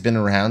always been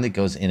around. It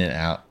goes in and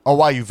out. Oh,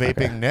 why? You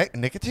vaping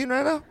nicotine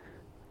right now?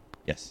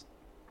 Yes.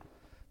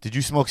 Did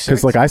you smoke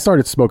cigarettes? Because, like, I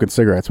started smoking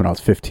cigarettes when I was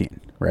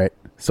 15, right?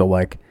 So,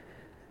 like,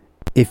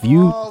 if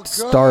you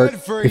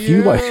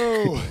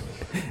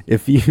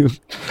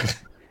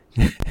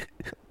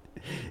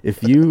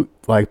if you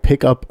like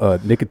pick up a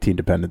nicotine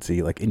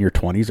dependency like in your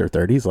 20s or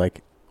 30s,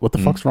 like what the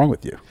fuck's wrong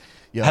with you?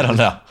 Yeah, I don't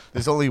know.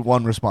 There's only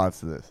one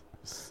response to this.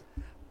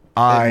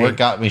 What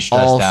got me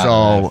stressed out?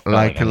 Also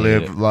like to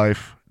live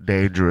life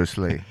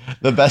dangerously.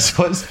 The best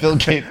was Phil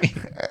gave me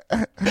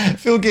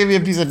a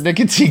piece of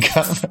nicotine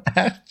gum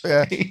at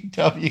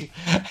AEW,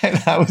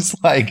 and I was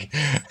like,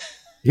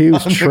 he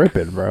was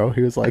tripping, bro.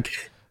 He was like,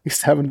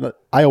 he's having an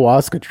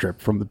ayahuasca trip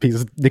from the piece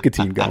of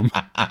nicotine gum.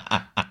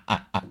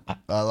 I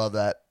love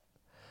that.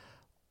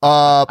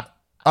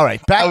 All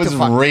right, back to I was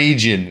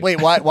raging. Wait,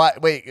 why?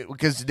 Wait,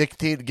 because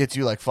nicotine gets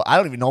you like. I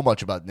don't even know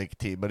much about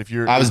nicotine, but if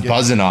I was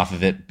buzzing off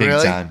of it, big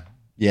time.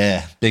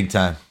 Yeah, big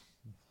time.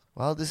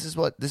 Well, this is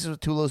what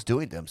Tulo's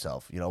doing to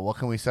himself. You know, what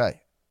can we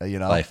say? You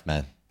know, life,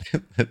 man.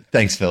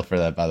 Thanks, Phil, for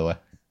that. By the way.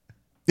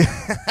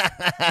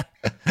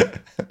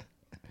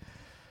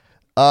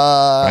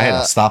 Right,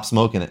 I'll stop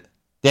smoking it.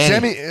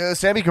 Danny.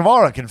 Sammy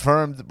Guevara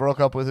confirmed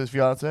broke up with his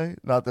fiance.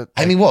 Not that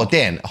I mean, well,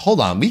 Dan, hold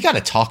on. We got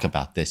to talk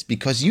about this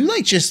because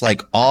you just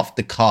off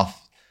the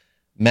cuff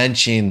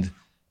mentioned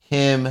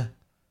him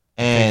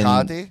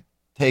and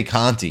Tay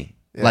Conti,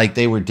 like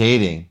they were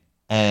dating,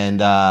 and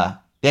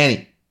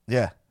Danny,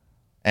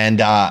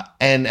 and I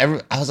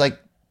was like,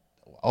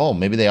 oh,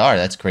 maybe they are.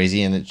 That's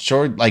crazy. And it's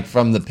short, like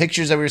from the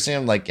pictures that we were seeing,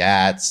 I'm like,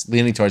 yeah, it's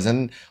leaning towards.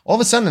 And all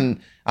of a sudden,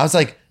 I was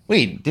like,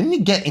 wait, didn't he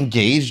get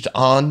engaged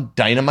on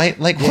Dynamite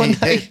one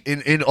night?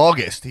 In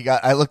August,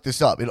 I looked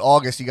this up. In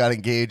August, he got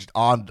engaged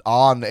on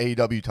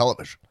AEW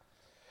television.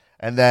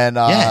 And then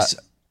yes.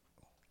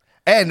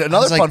 And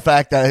another fun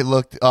fact that I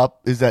looked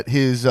up is that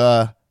his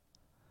I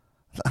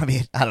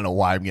mean, I don't know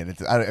why I'm getting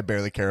into I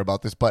barely care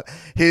about this, but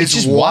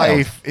his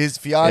wife, his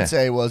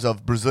fiance was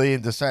of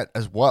Brazilian descent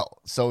as well.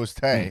 So is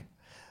Tay.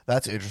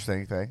 That's an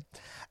interesting thing.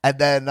 And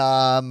then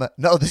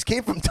no, this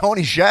came from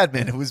Tony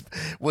Shadman, who is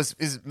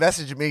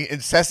messaging me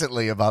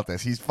incessantly about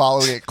this. He's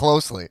following it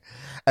closely,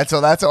 and so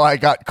that's how I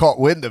got caught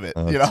wind of it.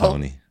 Oh, you know,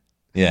 Tony.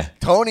 Yeah.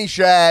 Tony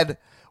Shad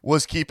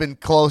was keeping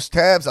close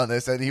tabs on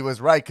this, and he was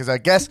right, because I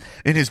guess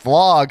in his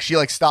vlog she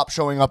like stopped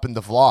showing up in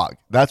the vlog.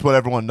 That's what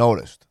everyone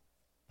noticed.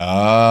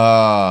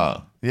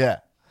 Oh. Yeah,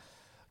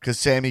 because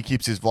Sammy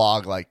keeps his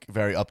vlog like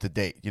very up to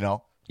date. You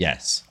know.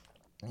 Yes.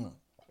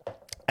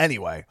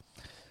 Anyway,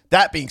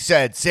 that being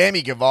said,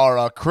 Sammy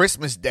Guevara,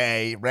 Christmas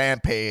Day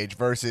Rampage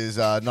versus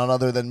none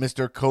other than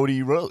Mr.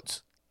 Cody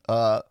Rhodes.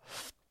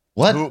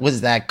 What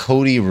was that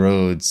Cody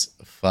Rhodes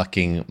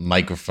fucking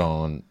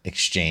microphone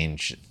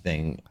exchange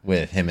thing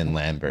with him and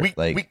Lambert?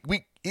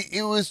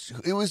 It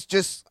was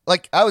just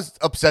like, I was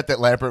upset that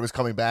Lambert was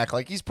coming back.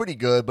 Like, he's pretty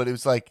good, but it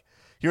was like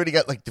he already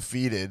got like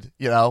defeated,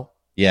 you know?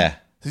 Yeah.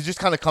 He's just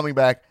kind of coming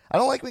back. I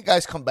don't like when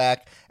guys come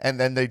back and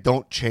then they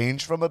don't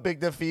change from a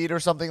big defeat or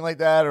something like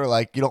that, or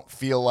like you don't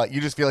feel like,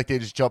 you just feel like they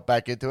just jump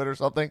back into it or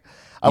something.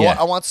 I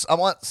want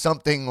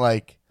something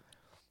like,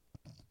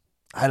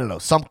 I don't know,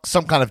 some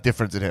kind of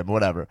difference in him,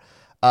 whatever.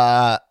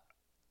 The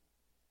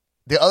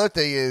other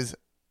thing is,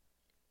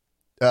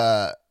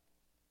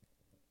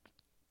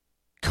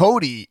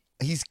 Cody,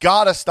 he's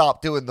got to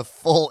stop doing the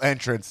full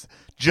entrance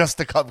just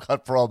to come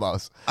cut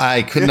promos.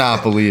 I could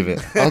not believe it.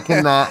 I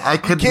could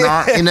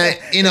not in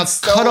a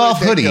so cutoff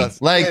hoodie.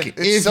 ridiculous. Like, It's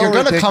if so you're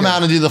gonna ridiculous. come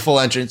out and do the full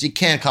entrance, you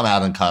can't come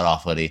out in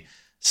cutoff hoodie.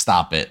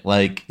 Stop it.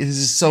 Like, this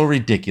is so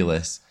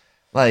ridiculous.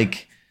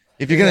 Like,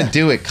 if you're gonna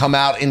do it, come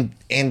out and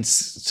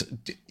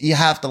you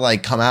have to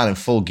like come out in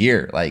full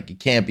gear. Like, you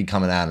can't be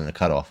coming out in a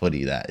cutoff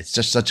hoodie. That it's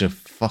just such a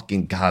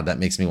fucking God. That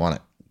makes me want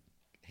to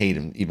hate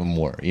him even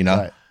more. You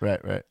know?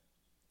 Right.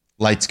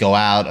 Lights go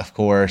out, of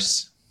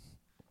course.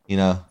 You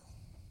know.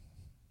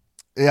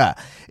 Yeah,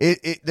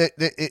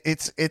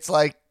 it's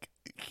like,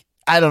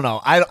 I don't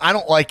know. I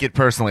don't like it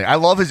personally. I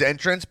love his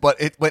entrance,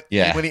 but when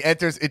he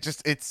enters,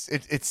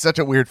 it's such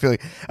a weird feeling.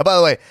 And by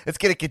the way, it's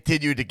gonna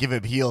continue to give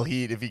him heel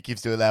heat if he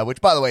keeps doing that. Which,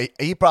 by the way,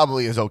 he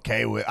probably is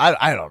okay with.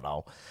 I don't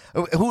know.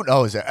 Who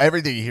knows?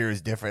 Everything you hear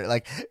is different.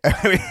 Like,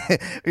 I mean,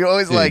 you're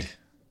always Dude. like,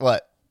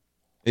 what?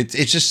 It's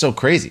just so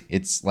crazy.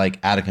 It's like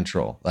out of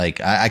control.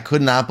 Like, I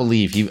could not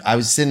believe I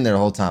was sitting there the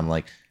whole time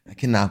like, I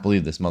cannot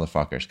believe this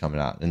motherfucker is coming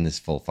out in this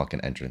full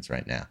fucking entrance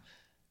right now.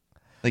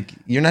 Like,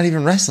 you're not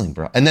even wrestling,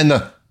 bro. And then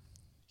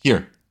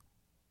here,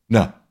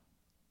 no,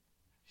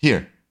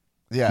 here,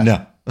 Yeah,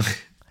 no.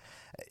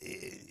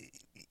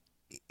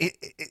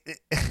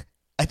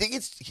 I think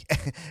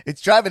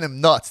it's driving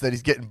him nuts that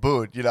he's getting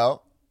booed. You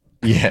know.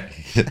 Yeah,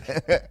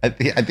 I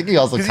think he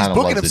also Because kind he's of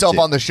booking himself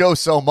on the show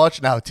so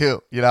much now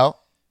too. You know.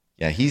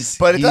 Yeah, But it's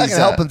not he's, going to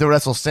help him to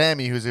wrestle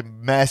Sammy, who's a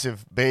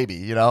massive baby,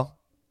 you know?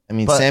 I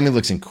mean, but- Sammy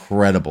looks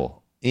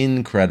incredible.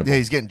 Incredible. Yeah,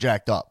 he's getting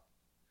jacked up.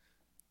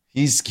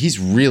 He's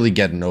really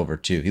getting over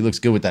too. He looks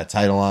good with that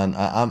title on.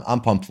 I'm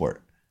pumped for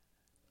it.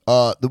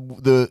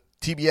 The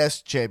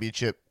TBS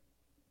championship,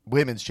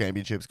 women's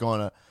championship's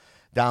going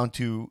down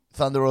to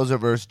Thunder Rosa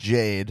versus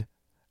Jade.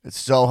 It's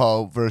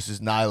Soho versus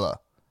Nyla.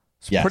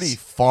 It's Yes. pretty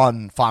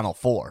fun Final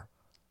Four.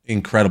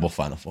 Incredible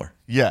Final Four.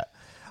 Yeah.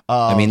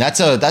 I mean, that's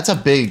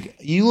a big.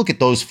 You look at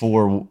those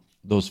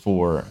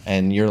four,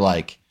 and you're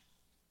like,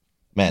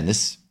 man,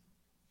 this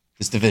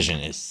division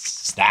is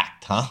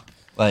stacked, huh?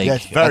 Like, Yeah,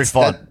 it's very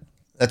fun.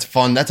 That's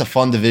fun. That's a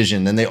fun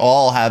division, and they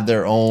all have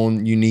their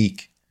own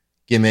unique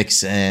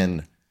gimmicks,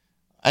 and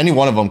any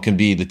one of them can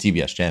be the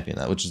TBS champion,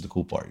 which is the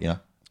cool part, you know.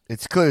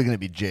 It's clearly going to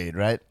be Jade,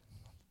 right?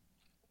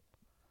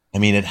 I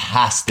mean, it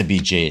has to be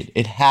Jade.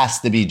 It has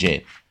to be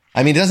Jade.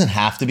 I mean, it doesn't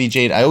have to be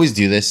Jade. I always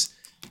do this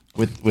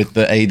with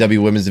the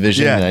AEW women's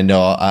division. Yeah. And I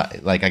know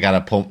I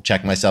gotta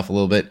check myself a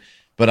little bit,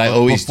 but I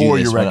always Before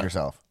do this you when wreck I-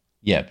 yourself.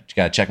 Yeah, but you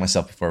gotta check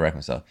myself before I wreck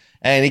myself.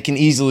 And it can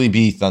easily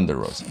be Thunder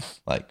Rosa.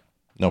 Like,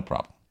 no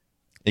problem.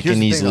 It Here's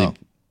can the thing, easily though.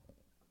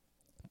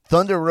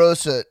 Thunder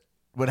Rosa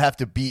would have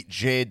to beat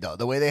Jade, though.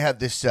 The way they have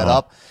this set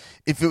up,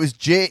 if it was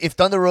Jade, if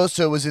Thunder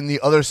Rosa was in the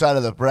other side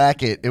of the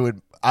bracket,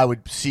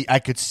 I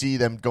could see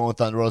them going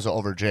Thunder Rosa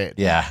over Jade.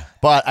 Yeah.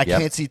 But I Yep.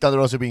 can't see Thunder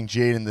Rosa being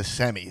Jade in the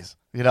semis.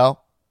 You know,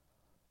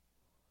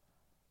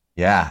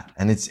 Yeah.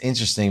 And it's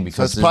interesting so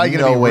because it's probably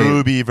there's going to no be way.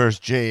 Ruby versus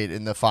Jade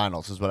in the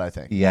finals, is what I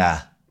think.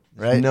 Yeah.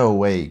 There's Right? no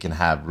way you can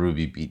have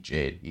Ruby beat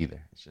Jade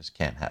either. It just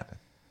can't happen.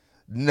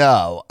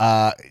 No,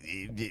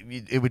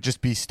 it would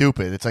just be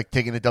stupid. It's like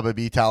taking a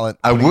WB talent.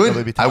 I putting would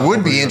WB talent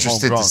over be your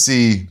interested to homegrown.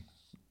 see.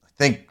 I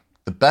think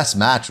the best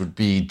match would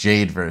be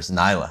Jade versus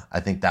Nyla. I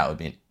think that would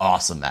be an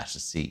awesome match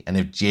to see. And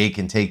if Jade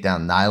can take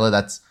down Nyla,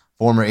 that's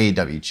former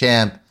AEW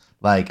champ.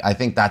 Like, I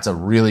think that's a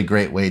really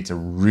great way to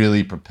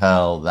really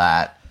propel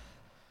that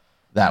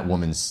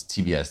women's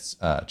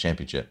TBS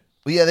championship.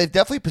 Well, yeah, they've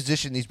definitely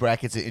positioned these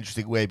brackets in an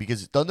interesting way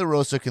because Thunder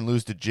Rosa can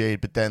lose to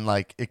Jade, but then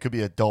like it could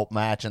be a dope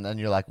match, and then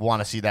you're like want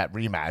to see that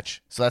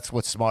rematch. So that's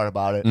what's smart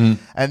about it. And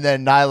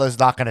then Nyla's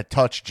not going to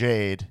touch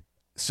Jade,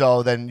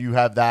 so then you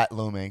have that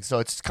looming. So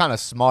it's kind of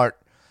smart.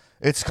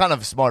 It's kind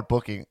of smart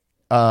booking.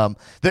 The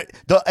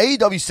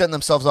AEW setting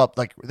themselves up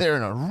like they're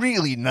in a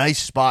really nice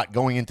spot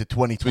going into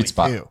 2022. Sweet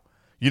spot.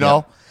 You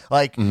know,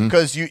 like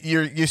because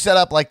you set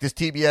up like this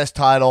TBS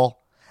title,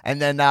 and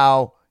then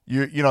now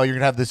you're gonna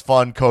have this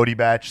fun Cody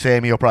match.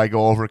 Sammy will probably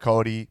go over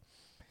Cody,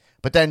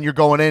 but then you're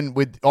going in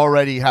with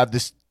already have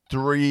this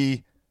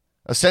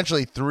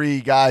essentially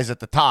three guys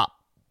at the top,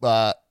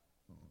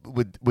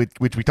 with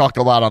which we talked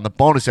a lot on the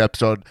bonus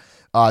episode.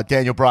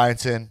 Daniel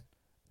Bryanson.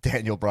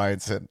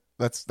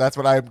 That's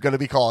what I'm gonna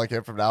be calling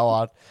him from now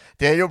on.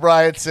 Daniel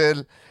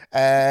Bryanson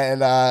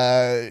and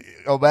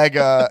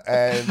Omega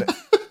and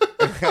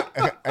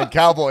and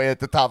Cowboy at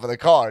the top of the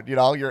card. You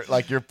know,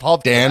 you're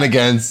pumped. Dan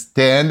against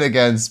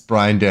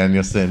Bryan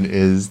Danielson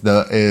is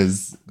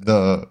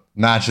the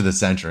match of the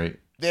century.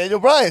 Daniel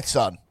Bryan's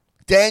son.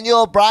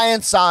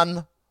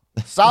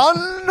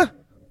 Son.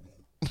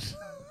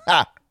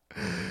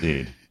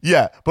 Dude.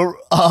 Yeah, but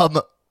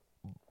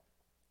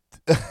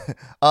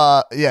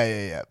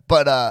yeah.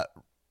 But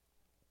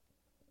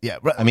yeah.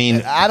 I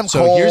mean, Adam so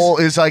Cole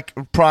is like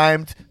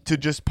primed to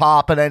just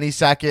pop at any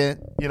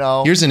second. You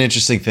know, here's an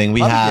interesting thing.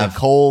 We have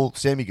Cole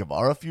Sammy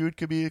Guevara feud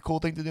could be a cool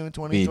thing to do in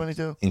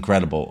 2022.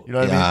 Incredible. You know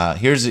what I mean?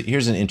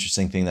 Here's an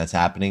interesting thing that's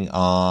happening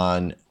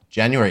on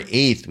January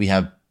 8th. We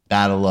have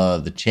Battle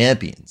of the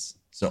Champions,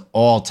 so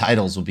all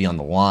titles will be on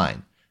the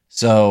line.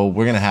 So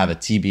we're gonna have a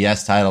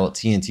TBS title, a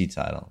TNT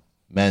title,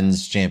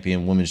 men's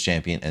champion, women's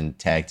champion, and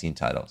tag team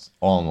titles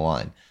all on the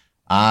line.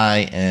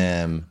 I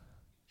am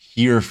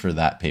here for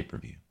that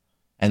pay-per-view.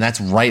 And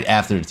that's right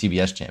after the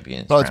TBS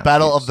champions. So it's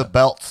Battle of the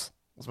Belts.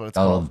 That's what it's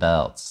Battle called. of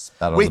Belts.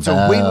 Wait.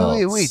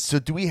 So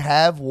do we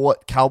have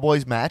what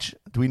Cowboys match?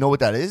 Do we know what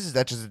that is? Is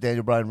that just a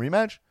Daniel Bryan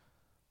rematch?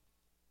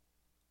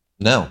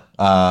 No.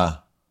 I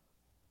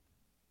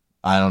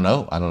don't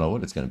know. I don't know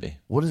what it's going to be.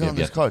 What is on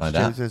this card?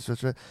 I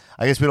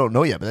guess we don't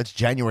know yet, but that's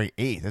January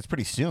 8th. That's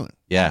pretty soon.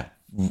 Yeah.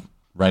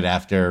 Right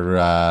after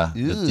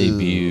the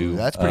debut.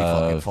 That's pretty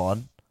fucking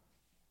fun.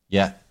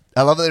 Yeah.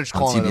 I love that they're just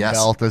calling it a TBS.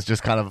 belt as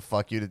just kind of a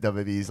fuck you to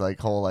WWE's like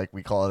whole like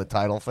we call it a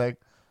title thing.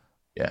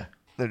 Yeah.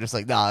 They're just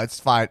like, nah, it's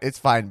fine. It's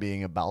fine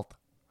being a belt.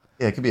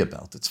 Yeah, it could be a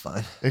belt. It's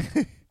fine.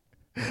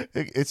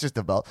 It's just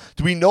a belt.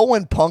 Do we know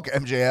when Punk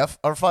MJF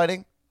are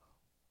fighting?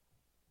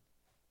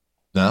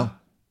 No.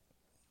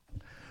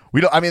 We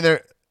don't. I mean,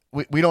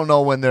 we don't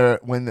know when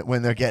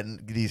they're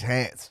getting these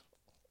hands.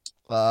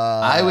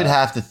 I would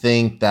have to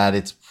think that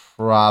it's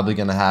probably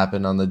going to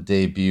happen on the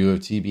debut of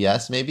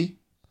TBS, maybe.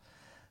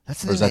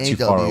 That's or is that too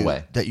far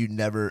away? That you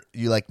never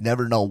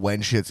know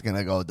when shit's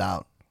gonna go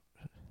down.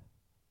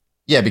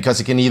 Yeah, because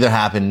it can either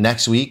happen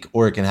next week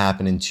or it can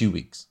happen in 2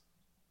 weeks.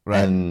 Right.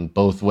 And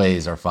both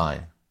ways are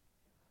fine.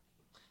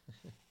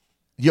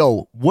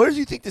 Yo, where do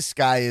you think the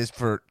sky is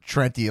for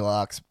Trent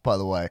Elox, by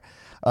the way?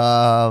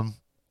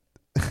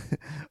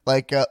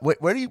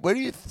 Where do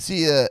you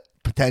see a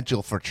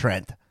potential for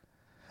Trent?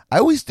 I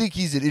always think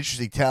he's an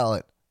interesting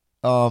talent.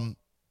 Do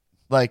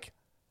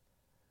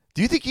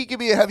you think he could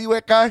be a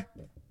heavyweight guy?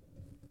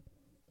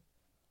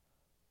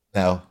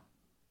 No.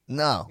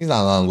 He's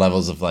not on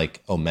levels of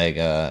like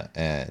Omega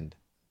and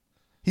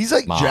he's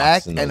like Mox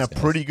jacked and and a those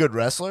guys. pretty good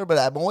wrestler, but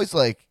I'm always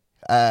like,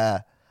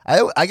 I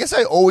guess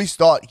I always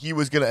thought he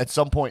was gonna at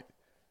some point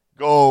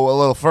go a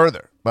little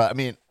further, but I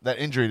mean that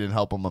injury didn't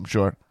help him. I'm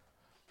sure.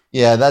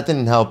 Yeah, that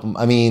didn't help him.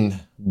 I mean,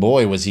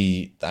 boy, was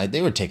he...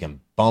 They were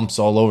taking bumps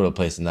all over the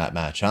place in that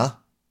match, huh?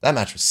 That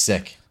match was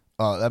sick.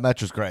 Oh, that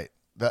match was great.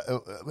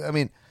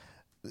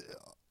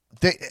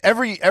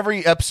 Every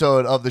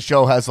episode of the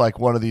show has like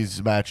one of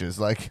these matches.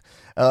 Like,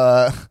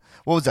 what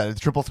was that? A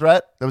triple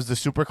threat? That was the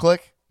Super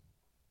Click.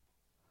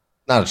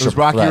 Not a It was triple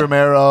Rocky threat.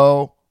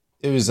 Romero.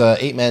 It was a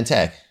 8-man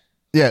tag.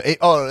 Yeah.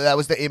 That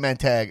was the 8-man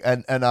tag,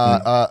 and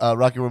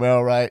Rocky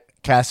Romero, right?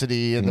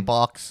 Cassidy in the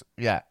box.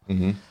 Yeah.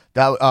 Mm-hmm.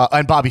 That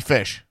and Bobby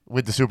Fish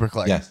with the Super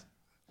Click. Yes.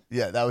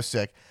 Yeah, that was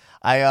sick.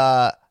 We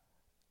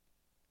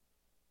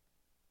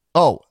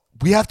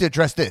have to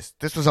address this.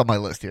 This was on my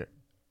list here.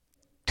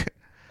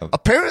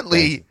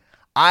 Apparently,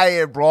 I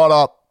had brought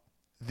up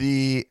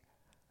the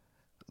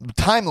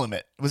time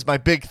limit. It was my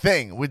big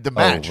thing with the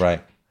match. Oh,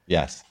 right.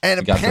 Yes.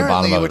 And You got to the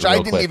bottom apparently, of it which real I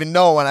didn't quick. even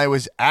know when I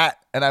was at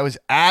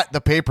the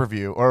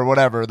pay-per-view or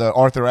whatever, the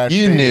Arthur Ashe.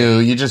 You thing. knew.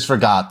 You just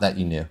forgot that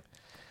you knew.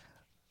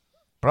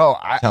 Bro,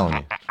 Telling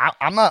you.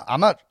 I'm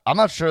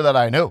not sure that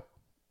I knew.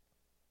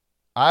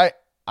 I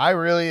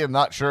really am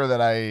not sure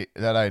that I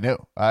knew.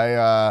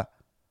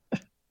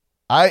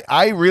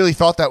 I really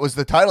thought that was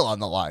the title on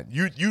the line.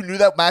 You knew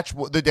that match,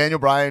 the Daniel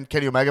Bryan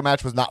Kenny Omega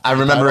match was not. I for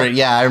the remember title? it.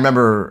 Yeah, I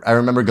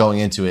remember going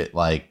into it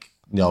like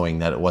knowing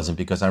that it wasn't,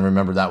 because I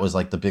remember that was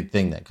like the big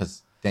thing, that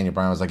because Daniel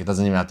Bryan was like, it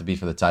doesn't even have to be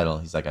for the title.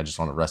 He's like, I just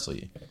want to wrestle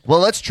you. Well,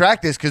 let's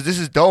track this because this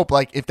is dope.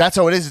 Like, if that's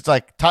how it is, it's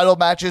like title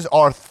matches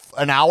are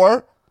an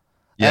hour,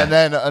 Yeah. and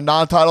then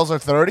non-titles are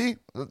 30.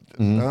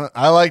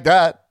 I like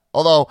that.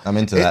 Although I'm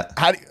into that.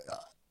 How do you,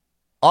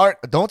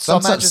 don't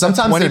some matches Sometimes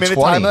have 20 they're minute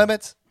 20. time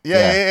limits?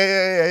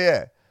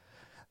 Yeah.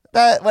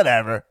 That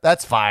whatever.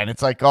 That's fine.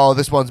 It's like, oh,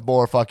 this one's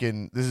more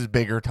fucking. This is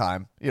bigger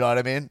time. You know what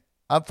I mean?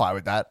 I'm fine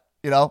with that.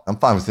 You know? I'm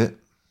fine with it.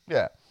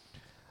 Yeah.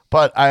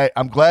 But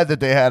I'm glad that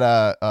they had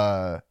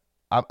I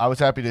was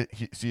happy to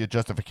see a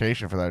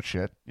justification for that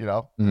shit. You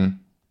know?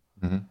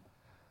 Mm-hmm. Mm-hmm.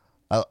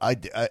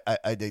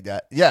 I dig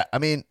that. Yeah, I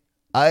mean,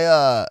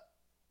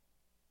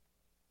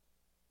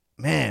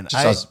 man,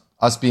 Just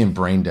us being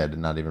brain dead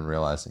and not even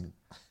realizing.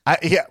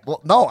 yeah.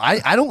 Well, no,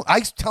 I don't.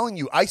 I'm telling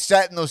you, I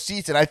sat in those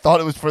seats and I thought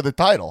it was for the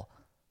title.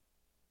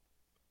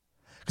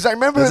 Because I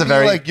remember him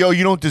being like, yo,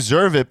 you don't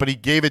deserve it, but he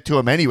gave it to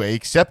him anyway. He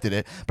accepted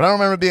it. But I don't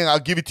remember being, I'll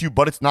give it to you,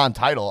 but it's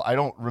non-title. I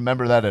don't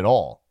remember that at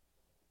all.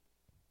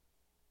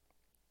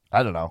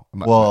 I don't know.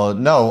 Well,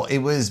 no, it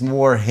was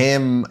more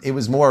him. It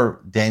was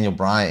more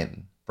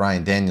Brian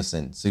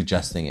Danielson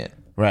suggesting it.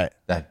 Right.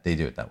 That they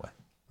do it that way.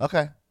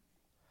 Okay.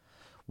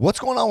 What's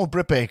going on with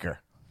Britt Baker?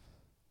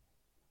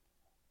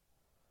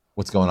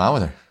 What's going on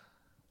with her?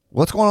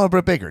 What's going on with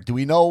Britt Baker? Do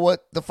we know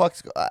what the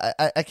fuck's...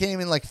 I can't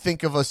even like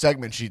think of a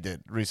segment she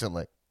did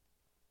recently.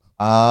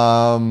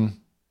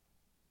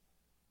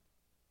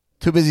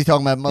 Too busy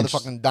talking about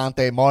motherfucking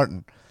Dante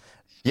Martin.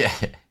 Yeah.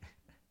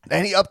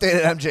 Any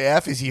update at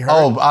MJF? Is he hurt?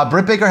 Oh,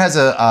 Britt Baker has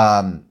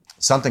a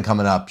something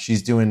coming up.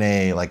 She's doing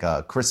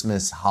a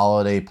Christmas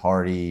holiday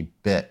party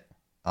bit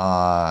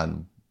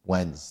on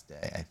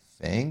Wednesday, I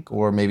think,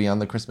 or maybe on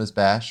the Christmas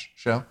Bash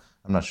show.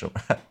 I'm not sure.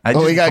 I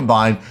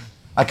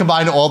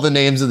combined all the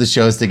names of the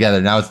shows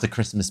together. Now it's the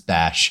Christmas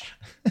Bash.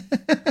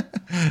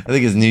 I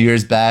think it's New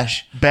Year's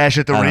Bash. Bash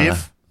at the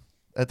Reef.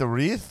 At the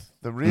Wreath?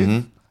 The Wreath?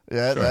 Mm-hmm.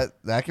 Yeah, sure.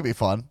 That could be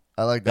fun.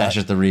 I like that. Bash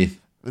at the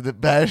Wreath. The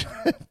Bash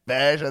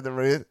at the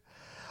Wreath.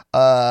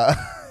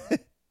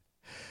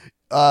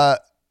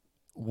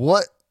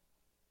 What?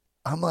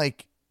 I'm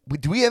like,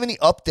 do we have any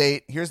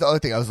update? Here's the other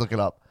thing I was looking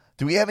up.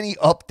 Do we have any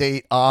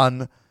update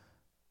on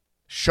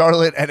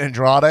Charlotte and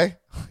Andrade?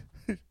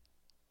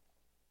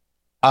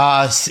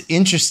 It's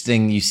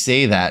interesting you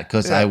say that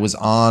because I was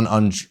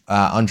on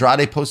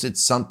Andrade posted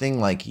something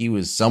like he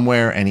was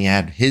somewhere and he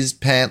had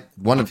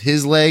one of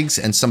his legs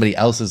and somebody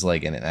else's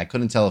leg in it. And I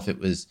couldn't tell if it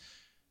was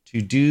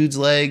two dudes'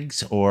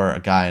 legs or a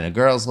guy and a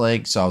girl's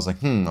leg. So I was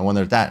like, I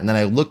wonder if that. And then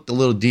I looked a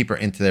little deeper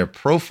into their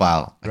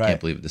profile. I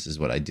can't believe this is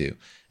what I do.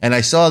 And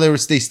I saw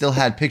they still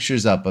had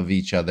pictures up of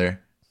each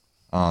other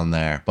on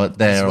there, but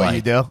they're what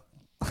you do?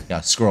 Yeah,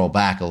 scroll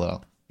back a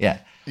little. Yeah.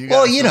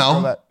 Well,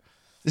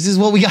 this is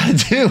what we got to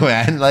do,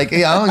 man. Like,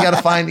 I got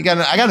to I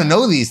got to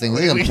know these things.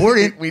 It's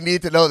important. We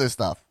need to know this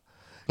stuff.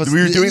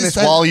 We were doing this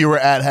while you were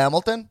at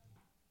Hamilton?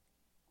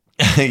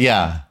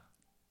 Yeah.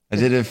 I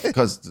did it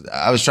because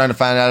I was trying to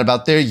find out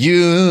about their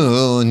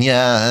union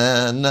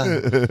and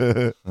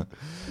the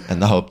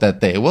hope that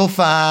they will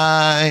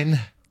find.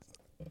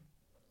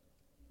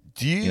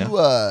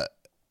 Do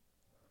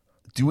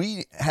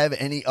we have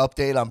any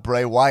update on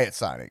Bray Wyatt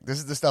signing? This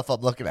is the stuff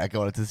I'm looking at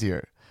going into this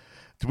year.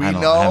 Do we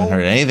know? I haven't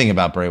heard anything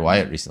about Bray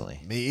Wyatt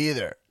recently. Me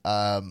either.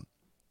 I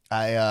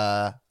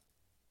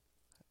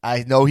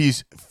know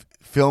he's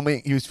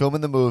filming. He was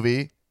filming the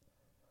movie.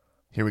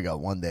 Here we go.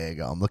 One day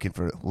ago, I'm looking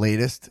for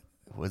latest.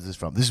 Where's this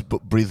from? This is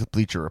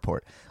Bleacher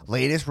Report.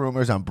 Latest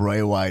rumors on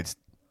Bray Wyatt's.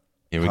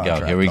 Here we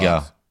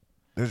go.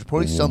 There's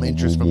probably some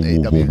interest from the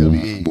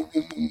WWE.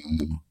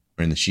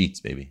 We're in the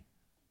sheets, baby.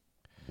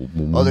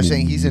 Oh, they're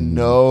saying he's in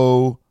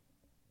no.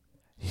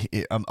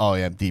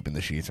 I'm deep in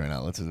the sheets right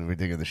now. We're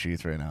digging the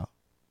sheets right now.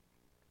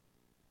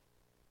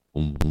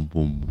 What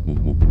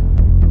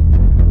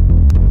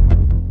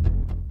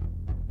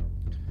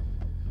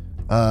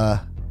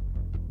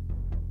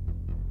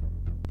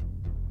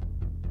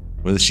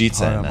are the sheets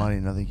saying?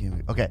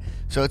 Okay,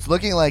 so it's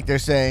looking like they're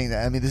saying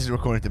that. I mean, this is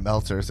according to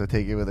Meltzer, so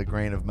take it with a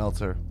grain of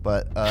Meltzer.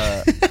 But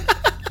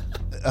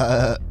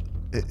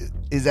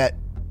is that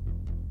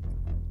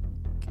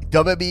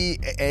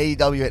WWE,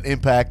 AEW, and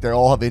Impact? They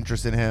all have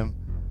interest in him.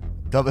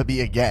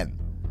 WWE again.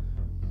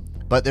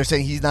 But they're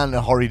saying he's not in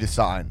a hurry to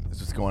sign.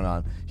 That's what's going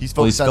on. He's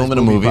focused on his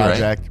movie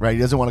project, right? He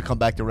doesn't want to come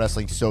back to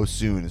wrestling so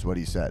soon, is what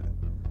he said.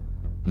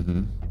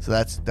 Mm-hmm. So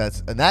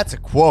that's a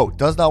quote.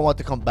 Does not want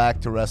to come back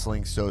to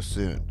wrestling so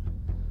soon.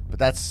 But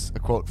that's a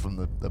quote from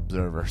the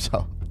Observer.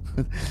 So,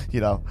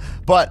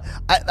 But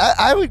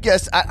I would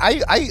guess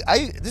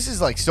this is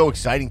like so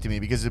exciting to me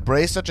because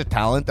Bray is such a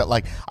talent that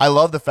like I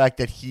love the fact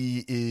that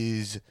he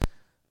is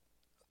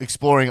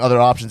exploring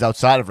other options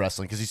outside of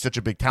wrestling because he's such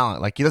a big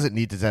talent. Like he doesn't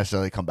need to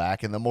necessarily come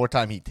back, and the more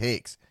time he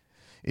takes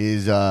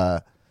is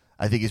I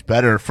think is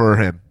better for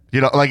him.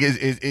 Like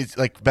is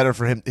like better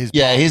for him.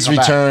 His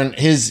return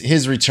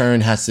his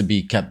return has to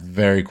be kept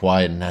very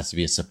quiet and has to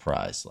be a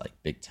surprise, like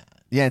big time.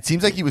 Yeah, it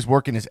seems like he was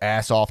working his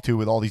ass off too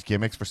with all these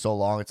gimmicks for so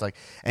long. It's like,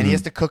 and he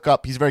has to cook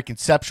up. He's very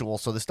conceptual,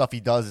 so the stuff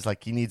he does is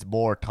like he needs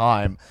more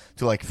time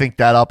to like think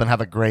that up and have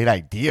a great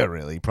idea.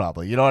 Really,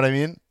 probably, you know what I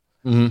mean?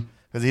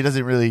 Because he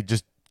doesn't really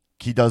just.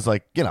 He does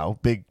like,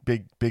 big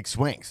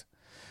swings.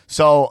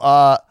 So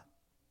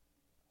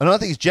another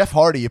thing is Jeff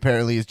Hardy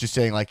apparently is just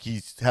saying like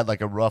he's had like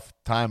a rough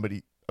time, but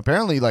he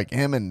apparently like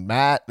him and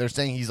Matt, they're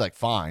saying he's like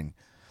fine.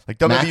 Like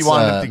WWE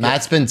wanted him to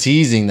Matt's been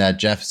teasing that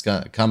Jeff's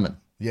coming.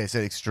 Yeah, he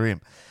said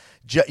Extreme.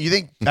 You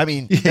think? I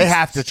mean, they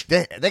have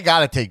to. They got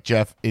to take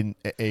Jeff in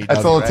AEW.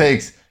 That's all it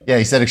takes. Yeah,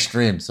 he said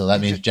Extreme, so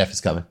that means Jeff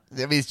is coming.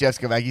 That means Jeff's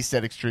coming back. He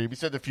said Extreme. He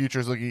said the future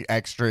is looking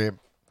extreme.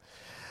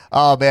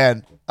 Oh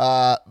man,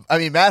 I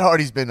mean Matt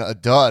Hardy's been a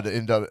dud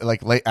in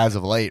late as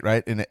of late,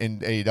 right? In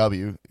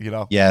AEW, you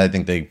know. Yeah, I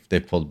think they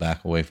pulled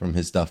back away from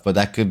his stuff, but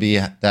that could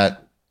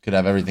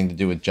have everything to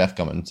do with Jeff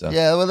coming. So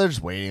Yeah, well, they're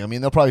just waiting. I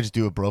mean, they'll probably just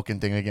do a broken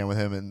thing again with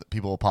him, and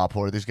people will pop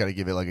for it. They just got to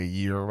give it like a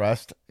year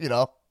rest, you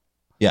know.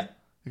 yeah,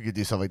 You could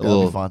do something like a that. It'll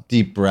little be fun.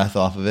 deep breath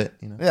off of it.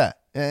 You know?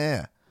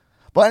 Yeah.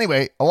 But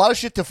anyway, a lot of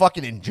shit to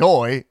fucking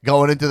enjoy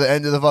going into the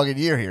end of the fucking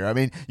year here. I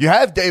mean, you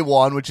have day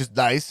one, which is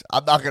nice.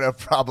 I'm not gonna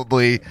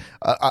probably.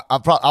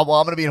 I'm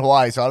gonna be in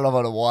Hawaii, so I don't know if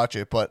I'm gonna watch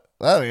it. But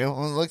well, you know,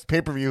 looks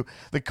pay per view.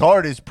 The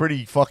card is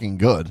pretty fucking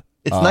good.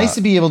 It's nice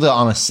to be able to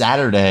on a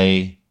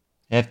Saturday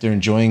after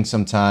enjoying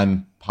some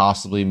time,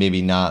 possibly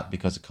maybe not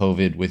because of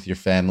COVID with your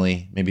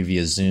family, maybe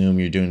via Zoom.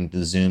 You're doing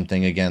the Zoom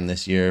thing again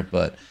this year,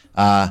 but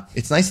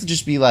it's nice to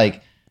just be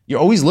like you're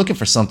always looking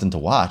for something to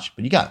watch.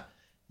 But you got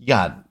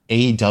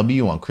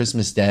AEW on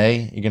Christmas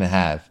Day. You're gonna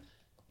have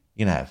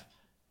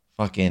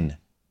fucking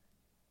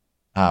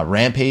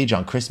Rampage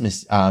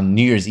on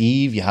New Year's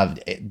Eve. You have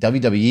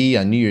WWE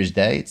on New Year's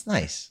Day. It's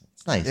nice.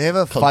 It's nice. They have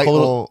a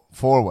Fightful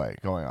 4-way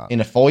going on.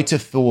 In a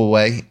Fightful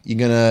way, you're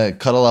gonna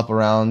cuddle up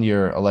around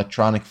your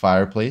electronic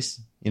fireplace.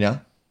 You know,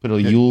 put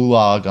a Yule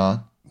log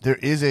on. There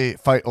is a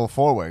Fightful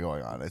 4-way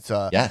going on. It's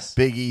Yes.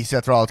 Big E,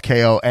 Seth Rollins,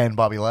 KO, and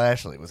Bobby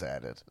Lashley was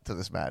added to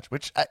this match.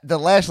 Which the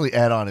Lashley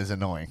add-on is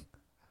annoying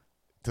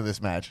to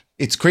this match.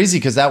 It's crazy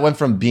because that went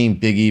from being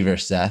Big E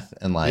versus Seth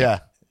and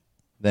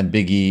then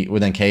Big E, or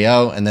then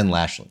KO, and then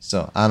Lashley.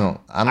 So I don't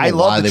know. I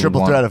love the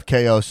triple threat of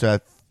KO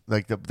Seth.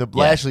 Like the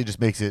Lashley just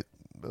makes it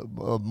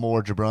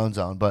more Jabron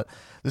zone. But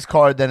this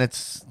card, then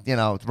it's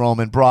it's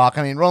Roman Brock.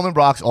 I mean, Roman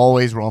Brock's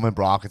always Roman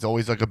Brock. It's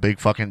always like a big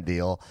fucking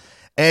deal.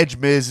 Edge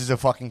Miz is a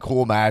fucking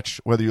cool match,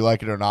 whether you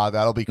like it or not.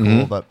 That'll be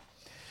cool. But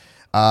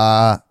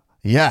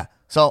yeah.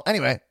 So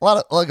anyway, a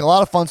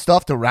lot of fun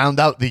stuff to round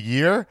out the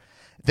year.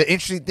 The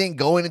interesting thing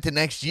going into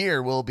next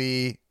year will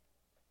be,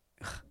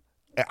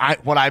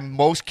 what I'm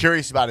most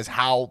curious about is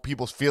how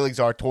people's feelings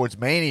are towards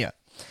Mania.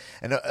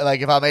 And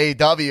like if I'm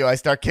AEW, I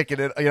start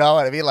kicking it. You know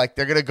what I mean? Like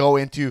they're gonna go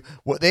into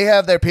what they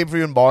have their pay per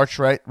view in March,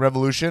 right?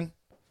 Revolution.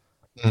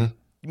 I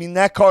mean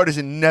that card is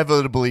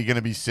inevitably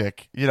gonna be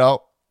sick. You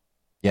know?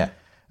 Yeah.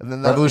 And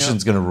then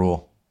Revolution's gonna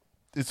rule.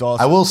 It's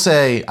awesome. I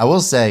will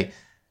say,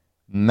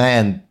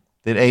 man,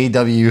 did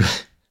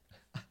AEW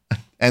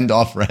end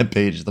off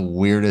Rampage the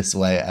weirdest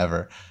way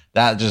ever.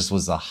 That just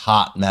was a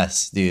hot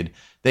mess, dude.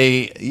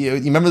 You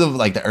remember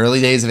the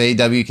early days of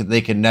AEW?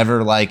 They could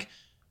never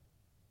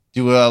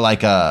do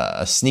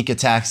a sneak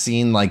attack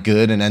scene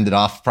good and end it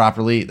off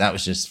properly. That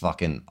was just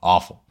fucking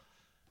awful.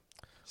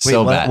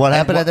 So bad. What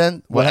happened at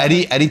then?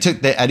 Eddie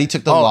took the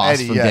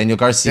loss from Daniel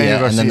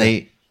Garcia, and then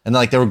they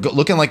were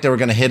looking like they were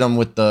going to hit him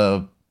with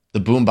the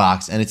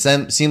boombox, and it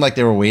seemed like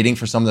they were waiting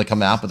for someone to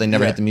come out, but they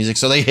never hit the music,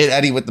 so they hit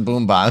Eddie with the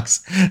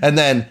boombox, and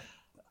then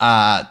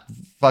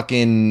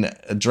fucking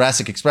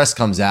Jurassic Express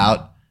comes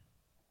out,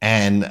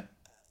 and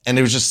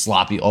it was just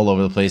sloppy all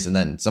over the place, and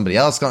then somebody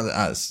else comes.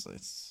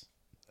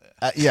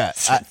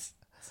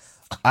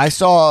 I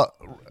saw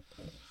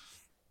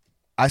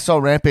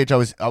Rampage. I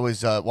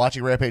was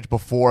watching Rampage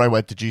before I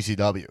went to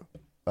GCW.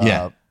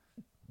 Then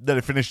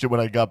I finished it when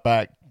I got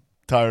back,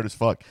 tired as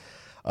fuck.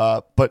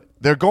 But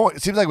they're going.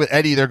 It seems like with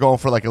Eddie, they're going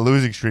for a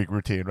losing streak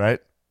routine, right?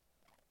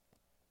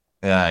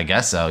 Yeah, I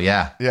guess so.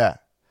 Yeah. Yeah.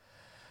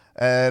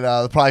 And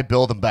they'll probably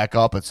build him back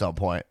up at some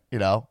point,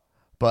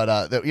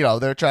 But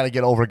they're trying to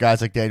get over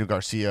guys like Daniel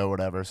Garcia or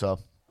whatever. So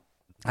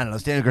I don't know.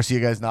 This Daniel Garcia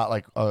guy's not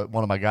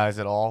one of my guys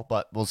at all,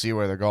 but we'll see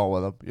where they're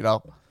going with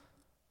him.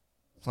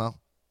 So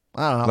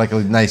I don't know. Like a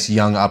nice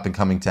young up and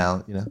coming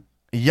talent,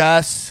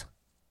 Yes.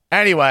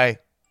 Anyway,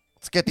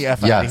 let's get the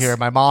F out of here.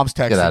 My mom's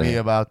texting me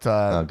about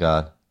oh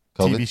god,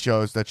 COVID? TV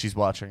shows that she's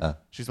watching.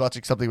 She's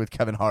watching something with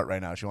Kevin Hart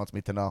right now. She wants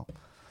me to know.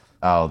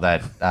 Oh,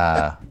 that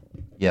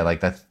like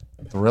that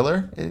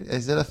thriller?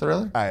 Is it a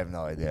thriller? I have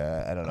no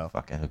idea. I don't know.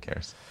 Fucking who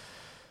cares?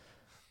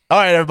 All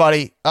right,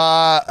 everybody.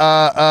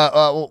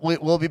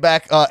 We'll be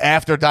back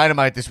after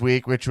Dynamite this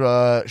week, which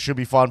should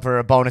be fun for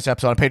a bonus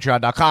episode on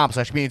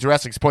patreon.com/Comedians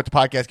Wrestling. Support the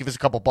podcast. Give us a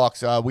couple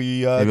bucks.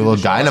 Maybe a little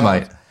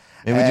Dynamite.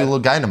 Maybe we do a little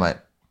Dynamite.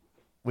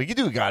 We could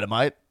do a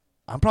Dynamite.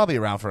 I'm probably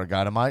around for a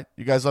Dynamite.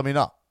 You guys let me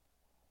know.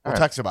 We'll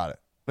text about it.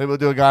 Maybe we'll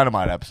do a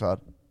Dynamite episode.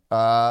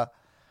 Or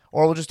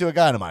we'll just do a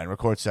Dynamite and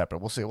record separate.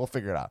 We'll see. We'll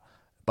figure it out.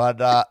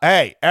 But,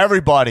 hey,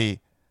 everybody,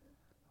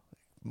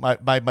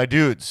 my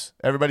dudes,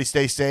 everybody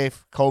stay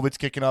safe. COVID's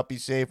kicking up. Be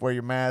safe. Wear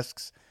your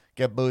masks.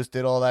 Get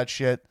boosted, all that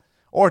shit.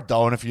 Or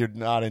don't if you're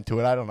not into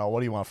it. I don't know. What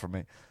do you want from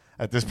me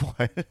at this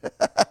point?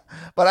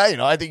 But,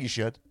 I think you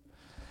should.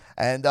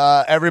 And,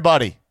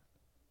 everybody,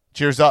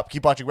 cheers up.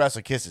 Keep watching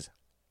wrestling. Kisses.